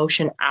the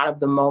emotion out of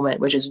the moment,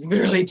 which is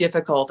really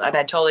difficult. And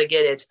I totally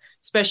get it,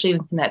 especially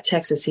in that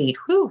Texas heat.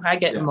 Whew, I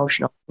get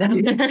emotional.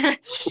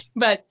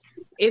 But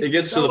it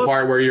gets to the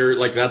part where you're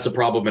like, that's a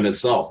problem in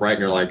itself, right? And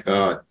you're like,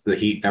 the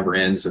heat never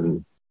ends.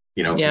 And,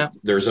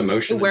 there's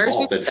emotion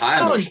involved. It's high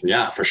emotion.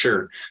 Yeah, for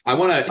sure. I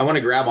want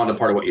to grab onto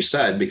part of what you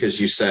said, because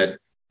you said,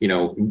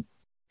 go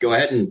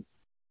ahead and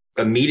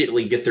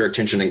immediately get their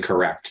attention and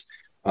correct.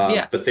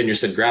 Yes. But then you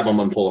said, grab them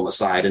and pull them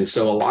aside. And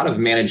so a lot of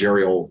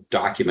managerial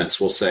documents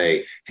will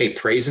say, hey,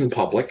 praise in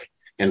public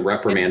and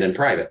reprimand in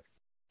private.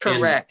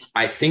 Correct.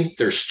 And I think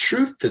there's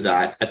truth to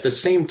that. At the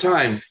same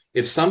time,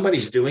 if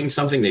somebody's doing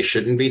something they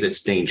shouldn't be,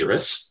 that's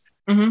dangerous,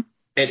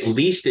 at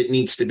least it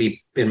needs to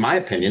be, in my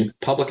opinion,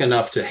 public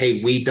enough to,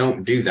 hey, we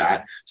don't do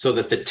that, so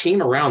that the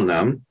team around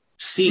them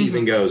sees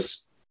and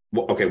goes,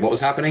 well, okay, what was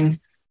happening?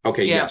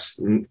 Okay,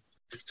 yes.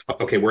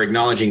 Okay, we're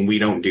acknowledging we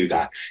don't do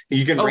that.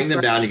 You can bring them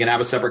down. You can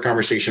have a separate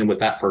conversation with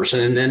that person.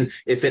 And then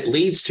if it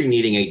leads to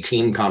needing a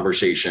team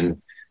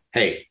conversation,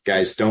 hey,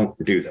 guys, don't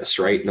do this,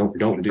 right?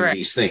 Don't do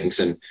these things.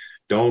 And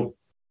don't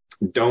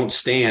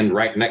stand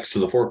right next to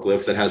the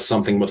forklift that has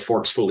something with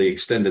forks fully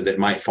extended that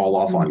might fall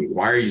off on you.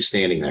 Why are you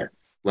standing there?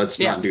 Let's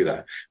not do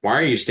that. Why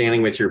are you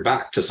standing with your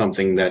back to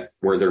something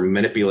where they're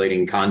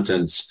manipulating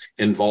contents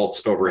in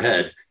vaults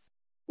overhead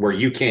where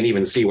you can't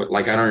even see what,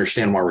 like, I don't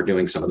understand why we're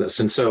doing some of this.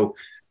 And so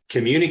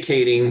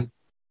communicating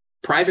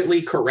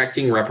privately,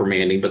 correcting,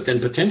 reprimanding, but then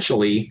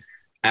potentially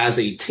as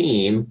a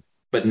team,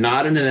 but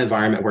not in an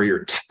environment where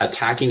you're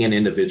attacking an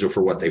individual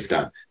for what they've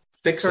done.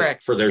 Fix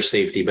it for their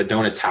safety, but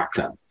don't attack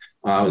them.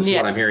 That's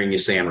what I'm hearing you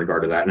say in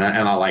regard to that. And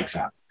I like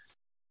that.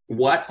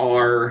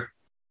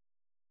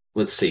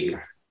 Let's see,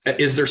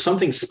 is there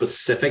something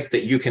specific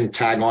that you can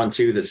tag on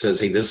to that says,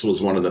 hey, this was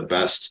one of the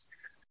best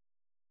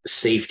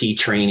safety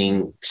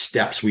training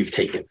steps we've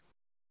taken?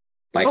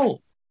 Like,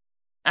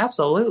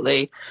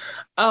 absolutely.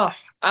 Oh,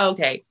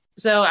 okay.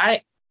 So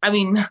I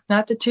mean,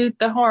 not to toot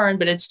the horn,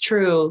 but it's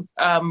true.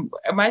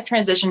 My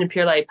transition to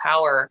Pure Light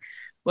Power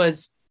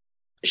was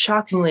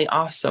shockingly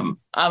awesome.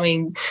 I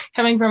mean,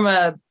 coming from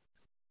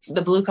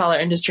the blue collar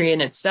industry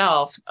in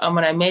itself,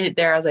 when I made it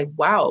there, I was like,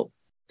 wow,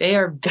 they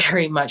are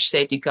very much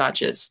safety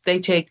conscious. They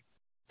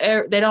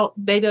spare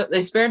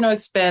no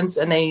expense,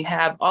 and they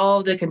have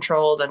all the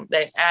controls and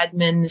the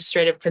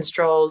administrative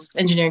controls,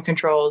 engineering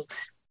controls,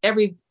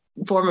 every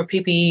form of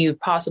PPE you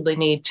possibly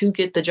need to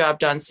get the job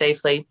done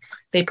safely.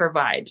 They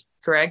provide,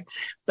 correct?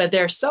 But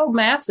they're so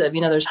massive,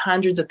 there's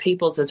hundreds of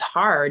people. So it's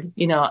hard,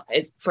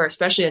 it's for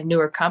especially a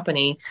newer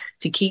company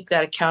to keep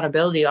that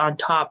accountability on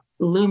top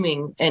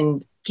looming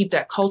and keep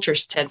that culture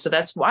tense. So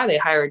that's why they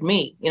hired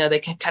me. They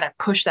can kind of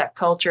push that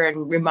culture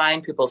and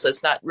remind people so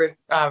it's not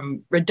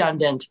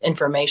redundant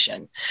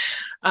information.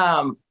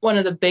 One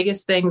of the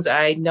biggest things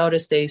I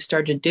noticed they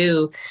started to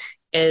do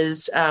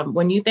is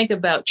when you think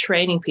about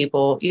training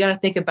people, you got to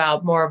think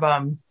about more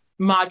of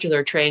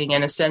modular training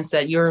in a sense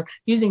that you're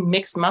using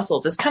mixed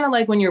muscles. It's kind of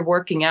like when you're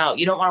working out,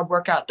 you don't want to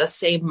work out the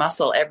same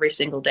muscle every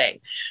single day.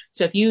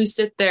 So if you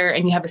sit there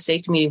and you have a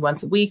safety meeting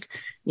once a week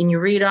and you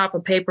read off a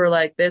paper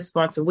like this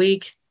once a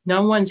week,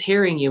 no one's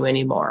hearing you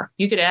anymore.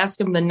 You could ask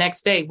them the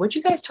next day, what'd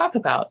you guys talk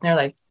about? And they're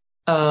like,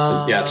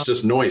 yeah, it's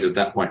just noise at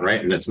that point,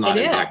 right? And it's not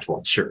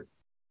impactful. Sure.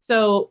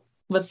 So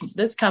with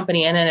this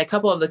company and then a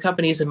couple of the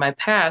companies in my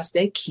past,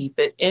 they keep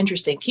it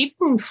interesting.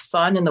 Keeping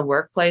fun in the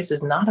workplace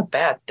is not a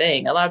bad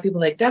thing. A lot of people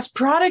are like, that's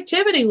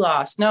productivity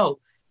loss. No,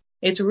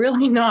 it's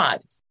really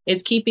not.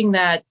 It's keeping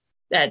that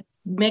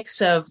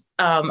mix of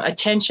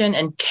attention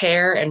and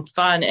care and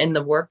fun in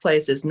the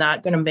workplace is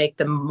not going to make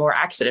them more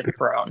accident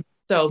prone.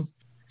 So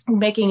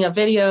making a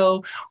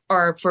video,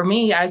 or for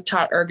me, I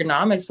taught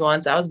ergonomics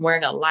once. I was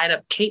wearing a light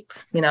up cape,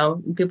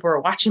 people were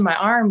watching my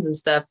arms and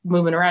stuff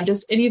moving around,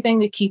 just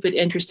anything to keep it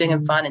interesting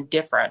and fun and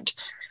different.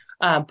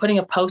 Putting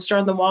a poster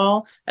on the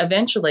wall,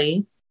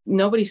 eventually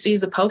nobody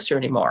sees the poster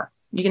anymore.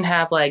 You can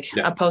have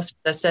a poster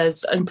that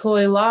says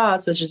employee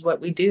laws, which is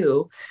what we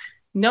do.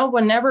 No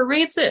one ever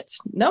reads it.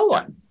 No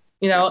one.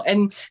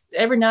 And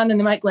every now and then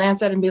they might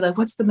glance at it and be like,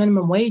 what's the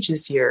minimum wage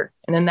this year?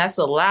 And then that's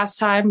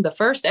the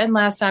first and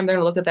last time they're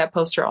going to look at that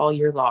poster all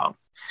year long.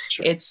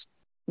 Sure. It's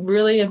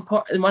really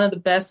important. One of the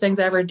best things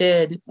I ever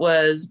did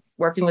was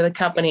working with a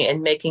company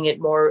and making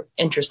it more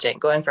interesting,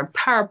 going from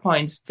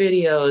PowerPoints,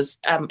 videos,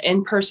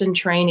 in-person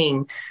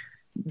training,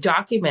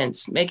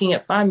 documents, making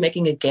it fun,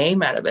 making a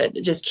game out of it,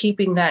 just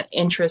keeping that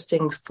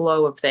interesting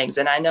flow of things.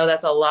 And I know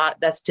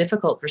that's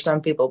difficult for some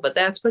people, but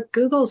that's what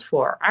Google's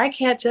for. I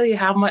can't tell you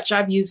how much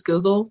I've used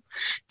Google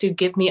to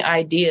give me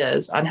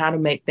ideas on how to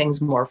make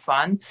things more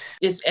fun.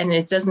 And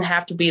it doesn't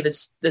have to be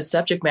the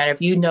subject matter.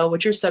 If you know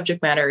what your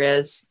subject matter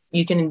is,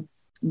 you can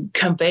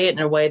convey it in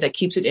a way that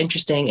keeps it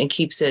interesting and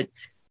keeps it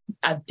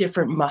a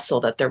different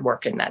muscle that they're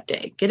working that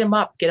day. Get them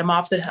up, get them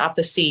off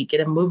the seat, get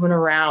them moving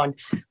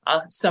around.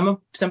 Some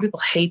people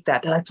hate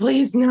that. They're like,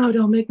 please, no,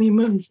 don't make me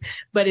move.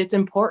 But it's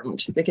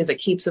important because it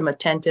keeps them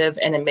attentive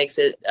and it makes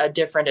it a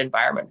different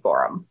environment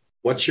for them.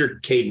 What's your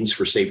cadence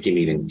for safety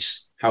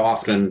meetings? How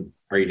often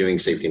are you doing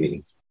safety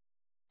meetings?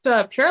 So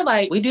at Pure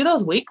Light, we do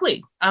those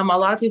weekly. A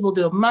lot of people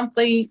do them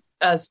monthly.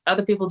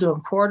 Other people do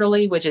them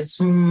quarterly, which is,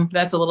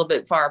 that's a little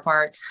bit far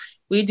apart.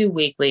 We do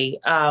weekly.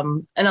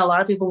 And a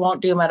lot of people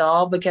won't do them at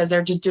all because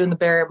they're just doing the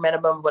bare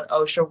minimum what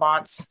OSHA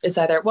wants. It's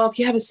either, well, if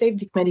you have a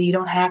safety committee, you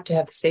don't have to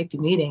have the safety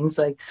meetings.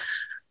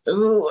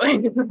 Ooh,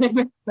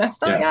 that's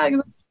not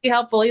exactly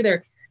helpful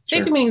either.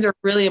 Safety meetings are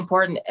really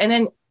important. And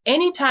then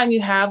anytime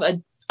you have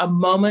a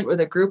moment with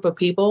a group of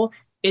people,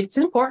 it's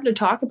important to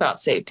talk about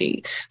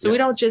safety. So we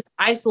don't just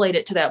isolate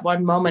it to that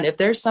one moment. If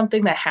there's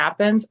something that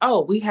happens,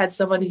 we had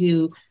someone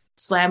who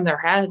slammed their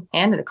hand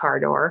in a car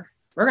door.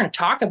 We're going to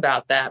talk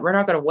about that. We're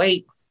not going to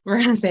wait. We're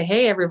going to say,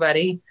 hey,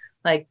 everybody,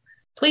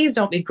 please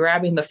don't be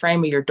grabbing the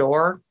frame of your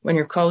door when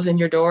you're closing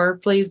your door.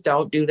 Please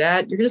don't do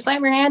that. You're going to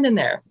slam your hand in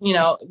there,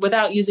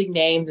 without using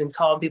names and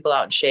calling people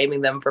out and shaming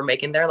them for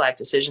making their life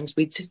decisions.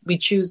 We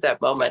choose that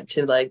moment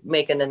to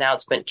make an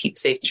announcement, keep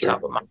safety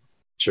top of mind.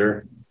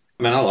 Sure.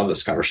 I love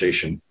this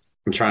conversation.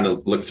 I'm trying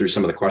to look through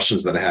some of the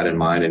questions that I had in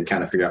mind and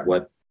kind of figure out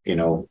what,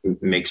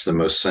 makes the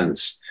most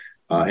sense.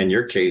 In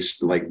your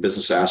case,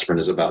 Business Aspirin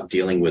is about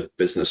dealing with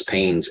business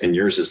pains, and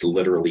yours is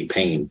literally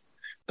pain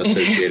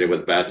associated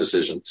with bad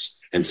decisions.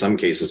 In some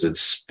cases,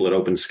 it's split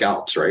open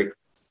scalps, right?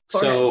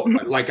 So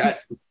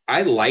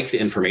I like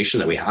the information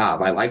that we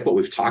have. I like what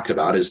we've talked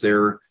about. Is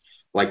there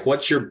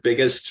what's your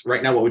biggest,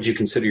 right now, what would you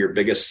consider your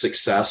biggest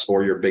success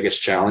or your biggest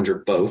challenge or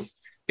both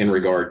in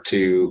regard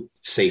to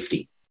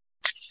safety?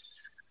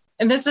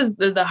 And this is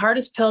the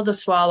hardest pill to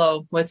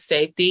swallow with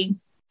safety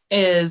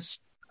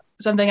is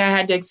something I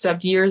had to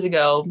accept years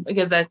ago,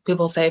 because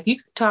people say, if you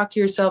could talk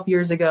to yourself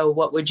years ago,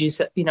 what would you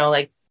say,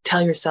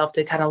 tell yourself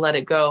to kind of let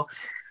it go?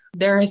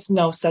 There is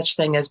no such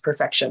thing as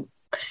perfection.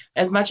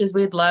 As much as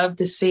we'd love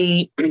to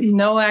see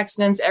no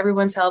accidents,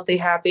 everyone's healthy,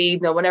 happy,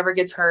 no one ever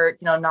gets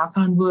hurt, knock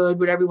on wood,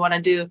 whatever you want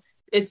to do,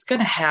 it's going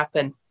to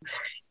happen.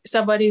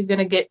 Somebody's going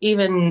to get,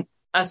 even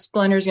a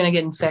splinter's going to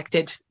get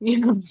infected.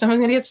 Someone's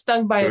going to get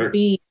stung by a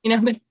bee.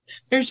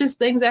 There's just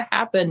things that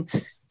happen,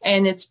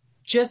 and it's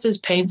just as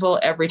painful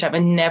every time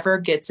and never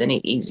gets any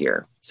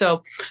easier.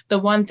 So the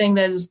one thing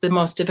that is the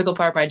most difficult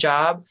part of my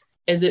job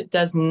is it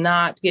does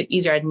not get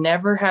easier. I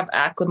never have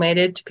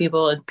acclimated to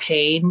people in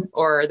pain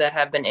or that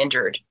have been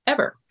injured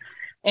ever.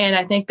 And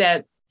I think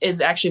that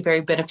is actually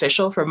very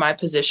beneficial for my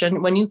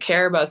position. When you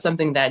care about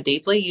something that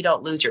deeply, you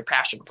don't lose your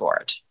passion for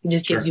it. It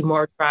just gives you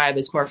more drive.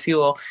 It's more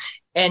fuel.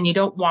 And you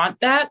don't want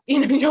that.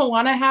 You don't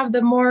want to have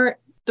the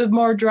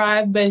more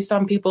drive based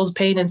on people's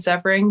pain and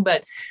suffering.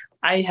 But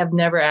I have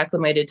never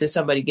acclimated to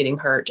somebody getting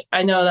hurt.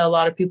 I know that a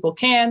lot of people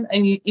can,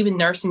 and even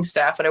nursing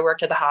staff when I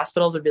worked at the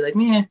hospitals would be like,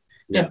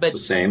 but it's the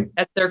same.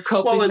 At their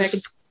coping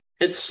mechanism.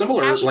 It's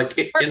similar, like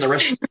in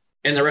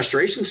the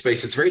restoration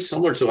space, it's very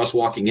similar to us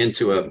walking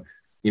into a,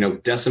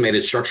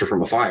 decimated structure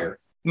from a fire,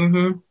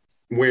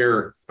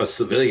 where a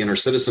civilian or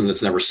citizen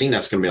that's never seen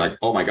that's going to be like,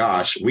 oh my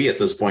gosh, we at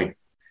this point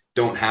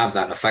don't have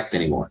that effect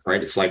anymore,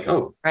 right? It's like,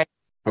 oh, right.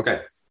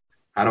 Okay.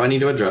 How do I need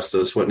to address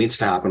this? What needs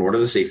to happen? What are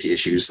the safety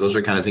issues? Those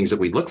are kind of things that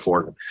we look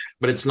for,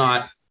 but it's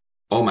not,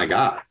 oh my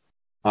God.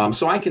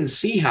 So I can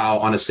see how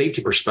on a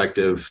safety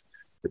perspective,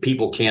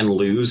 people can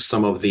lose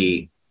some of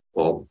the,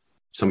 well,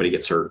 somebody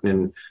gets hurt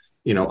and,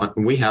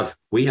 we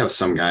have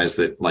some guys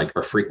that like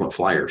are frequent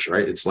flyers,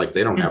 right? It's like,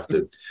 they don't have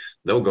to,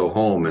 they'll go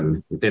home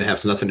and it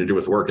has nothing to do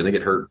with work and they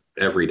get hurt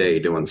every day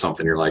doing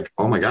something. You're like,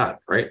 oh my God,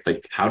 right?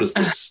 Like, how does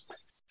this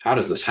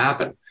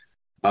happen?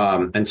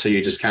 And so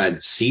you just kind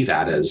of see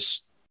that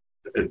as,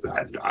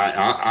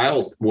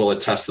 I will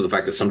attest to the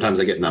fact that sometimes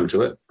I get numb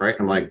to it, right?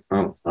 I'm like,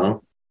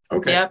 oh,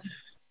 okay. Yep.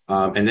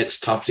 And it's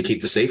tough to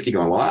keep the safety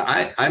going.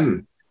 Well,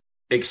 I'm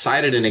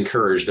excited and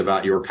encouraged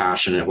about your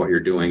passion and what you're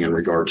doing in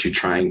regard to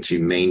trying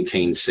to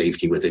maintain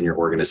safety within your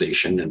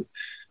organization and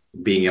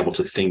being able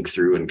to think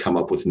through and come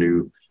up with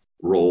new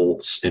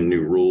roles and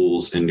new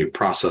rules and new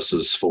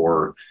processes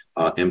for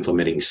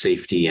implementing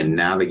safety and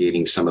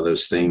navigating some of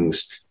those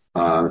things.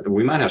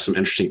 We might have some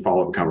interesting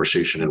follow-up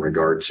conversation in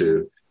regard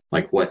to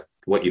like what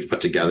you've put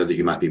together that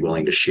you might be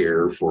willing to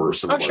share for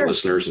some of our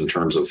listeners in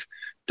terms of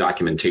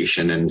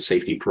documentation and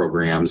safety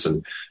programs.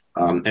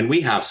 And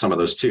we have some of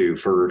those too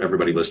for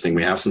everybody listening.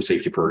 We have some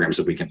safety programs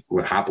that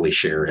we'll happily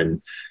share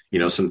and,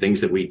 some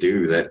things that we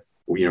do that,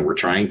 we're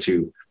trying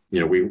to,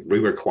 we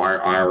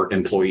require our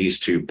employees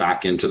to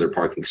back into their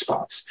parking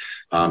spots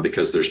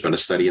because there's been a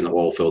study in the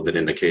oil field that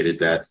indicated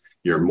that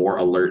you're more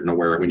alert and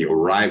aware when you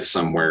arrive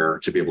somewhere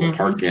to be able to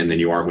park in than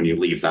you are when you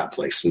leave that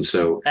place. And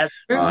so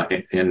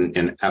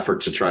in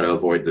effort to try to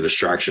avoid the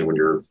distraction when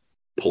you're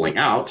pulling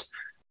out,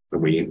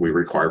 we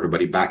require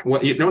everybody back.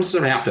 Well, you don't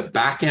necessarily have to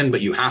back in,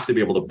 but you have to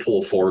be able to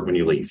pull forward when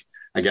you leave,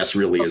 I guess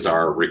really is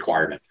our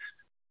requirement.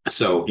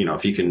 So,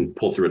 if you can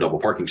pull through a double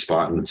parking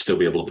spot and still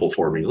be able to pull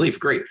forward when you leave,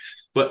 great.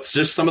 But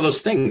just some of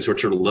those things,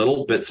 which are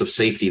little bits of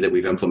safety that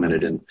we've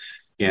implemented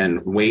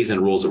in ways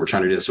and rules that we're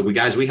trying to do. So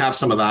we have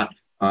some of that.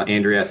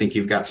 Andrea, I think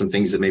you've got some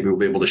things that maybe we'll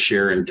be able to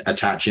share and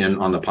attach in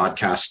on the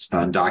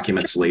podcast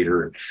documents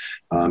later,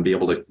 be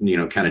able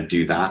to, kind of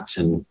do that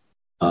and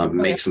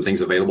make some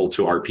things available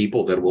to our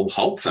people that will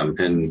help them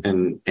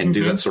and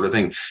do that sort of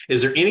thing.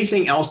 Is there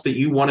anything else that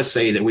you want to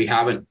say that we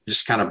haven't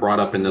just kind of brought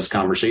up in this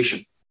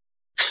conversation?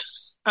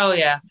 Oh,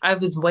 yeah. I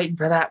was waiting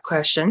for that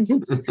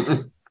question.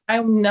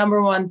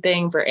 Number one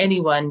thing for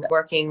anyone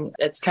working,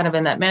 it's kind of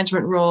in that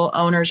management role,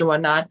 owners or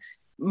whatnot.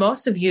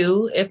 Most of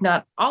you, if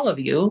not all of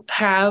you,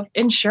 have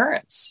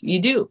insurance.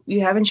 You do.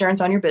 You have insurance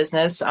on your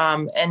business,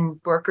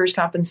 and workers'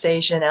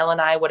 compensation,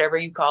 L&I, whatever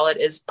you call it,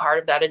 is part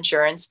of that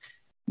insurance.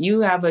 You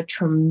have a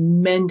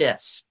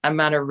tremendous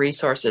amount of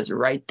resources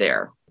right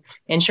there.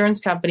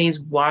 Insurance companies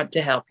want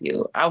to help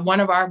you. One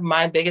of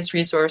my biggest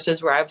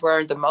resources where I've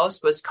learned the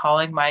most was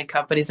calling my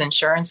company's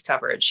insurance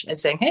coverage and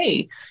saying,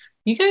 hey,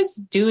 you guys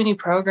do any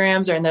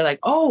programs? And they're like,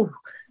 oh,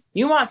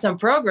 you want some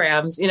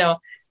programs?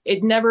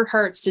 It never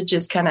hurts to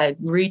just kind of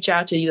reach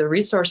out to the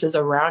resources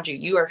around you.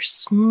 You are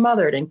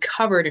smothered and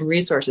covered in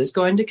resources,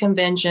 going to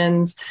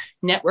conventions,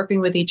 networking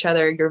with each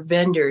other, your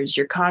vendors,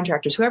 your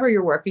contractors, whoever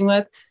you're working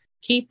with.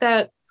 Keep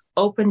that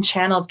open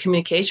channel of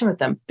communication with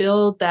them.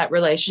 Build that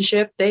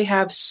relationship. They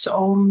have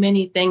so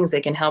many things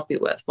they can help you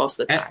with most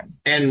of the time.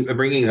 And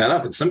bringing that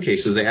up, in some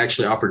cases, they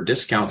actually offer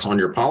discounts on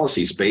your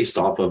policies based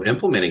off of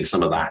implementing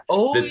some of that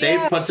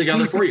they've put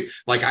together for you.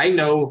 Like I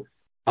know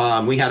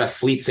we had a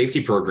fleet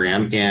safety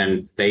program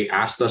and they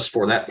asked us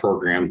for that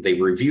program. They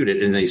reviewed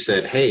it and they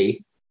said,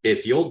 hey,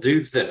 if you'll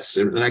do this,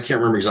 and I can't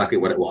remember exactly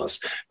what it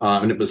was.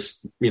 And it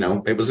was,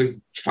 it was a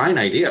fine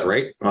idea,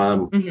 right?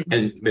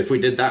 And if we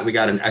did that, we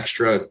got an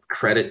extra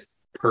credit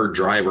per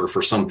driver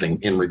for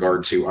something in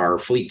regard to our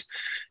fleet.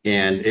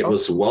 And it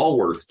was well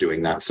worth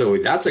doing that. So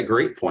that's a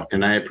great point.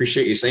 And I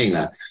appreciate you saying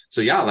that.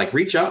 So yeah, like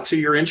reach out to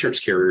your insurance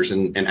carriers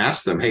and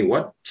ask them, hey,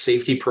 what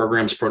safety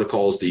programs,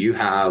 protocols do you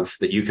have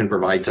that you can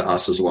provide to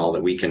us as well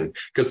that we can,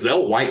 because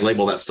they'll white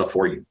label that stuff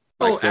for you.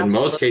 Like in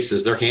most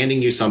cases, they're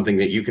handing you something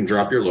that you can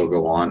drop your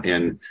logo on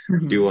and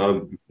do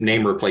a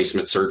name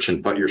replacement search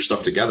and put your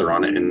stuff together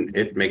on it. And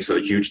it makes a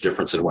huge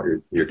difference in what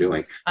you're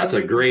doing. That's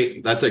a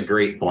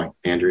great point,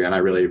 Andrea. And I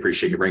really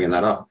appreciate you bringing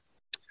that up.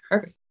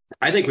 Perfect.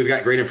 I think we've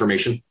got great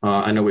information.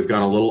 I know we've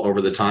gone a little over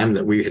the time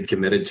that we had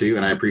committed to,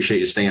 and I appreciate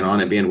you staying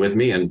on and being with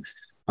me and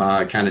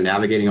kind of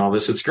navigating all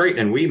this. It's great.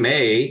 And we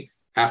may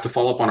have to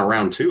follow up on a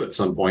round 2 at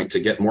some point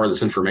to get more of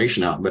this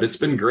information out, but it's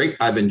been great.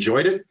 I've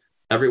enjoyed it.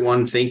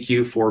 Everyone, thank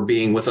you for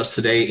being with us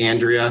today,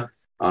 Andrea,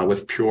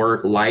 with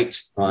Pure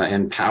Light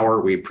and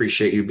Power. We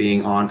appreciate you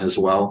being on as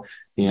well.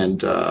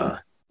 And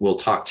we'll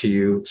talk to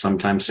you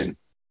sometime soon.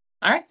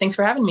 All right. Thanks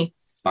for having me.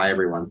 Bye,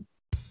 everyone.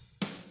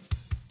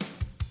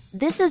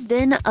 This has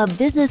been a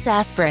Business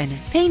Aspirin,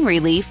 Pain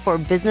Relief for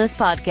Business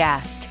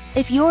podcast.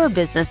 If you're a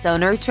business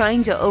owner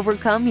trying to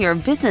overcome your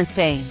business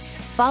pains,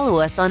 follow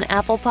us on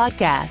Apple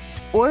Podcasts,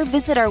 or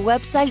visit our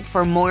website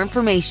for more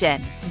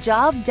information,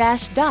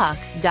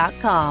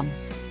 job-docs.com.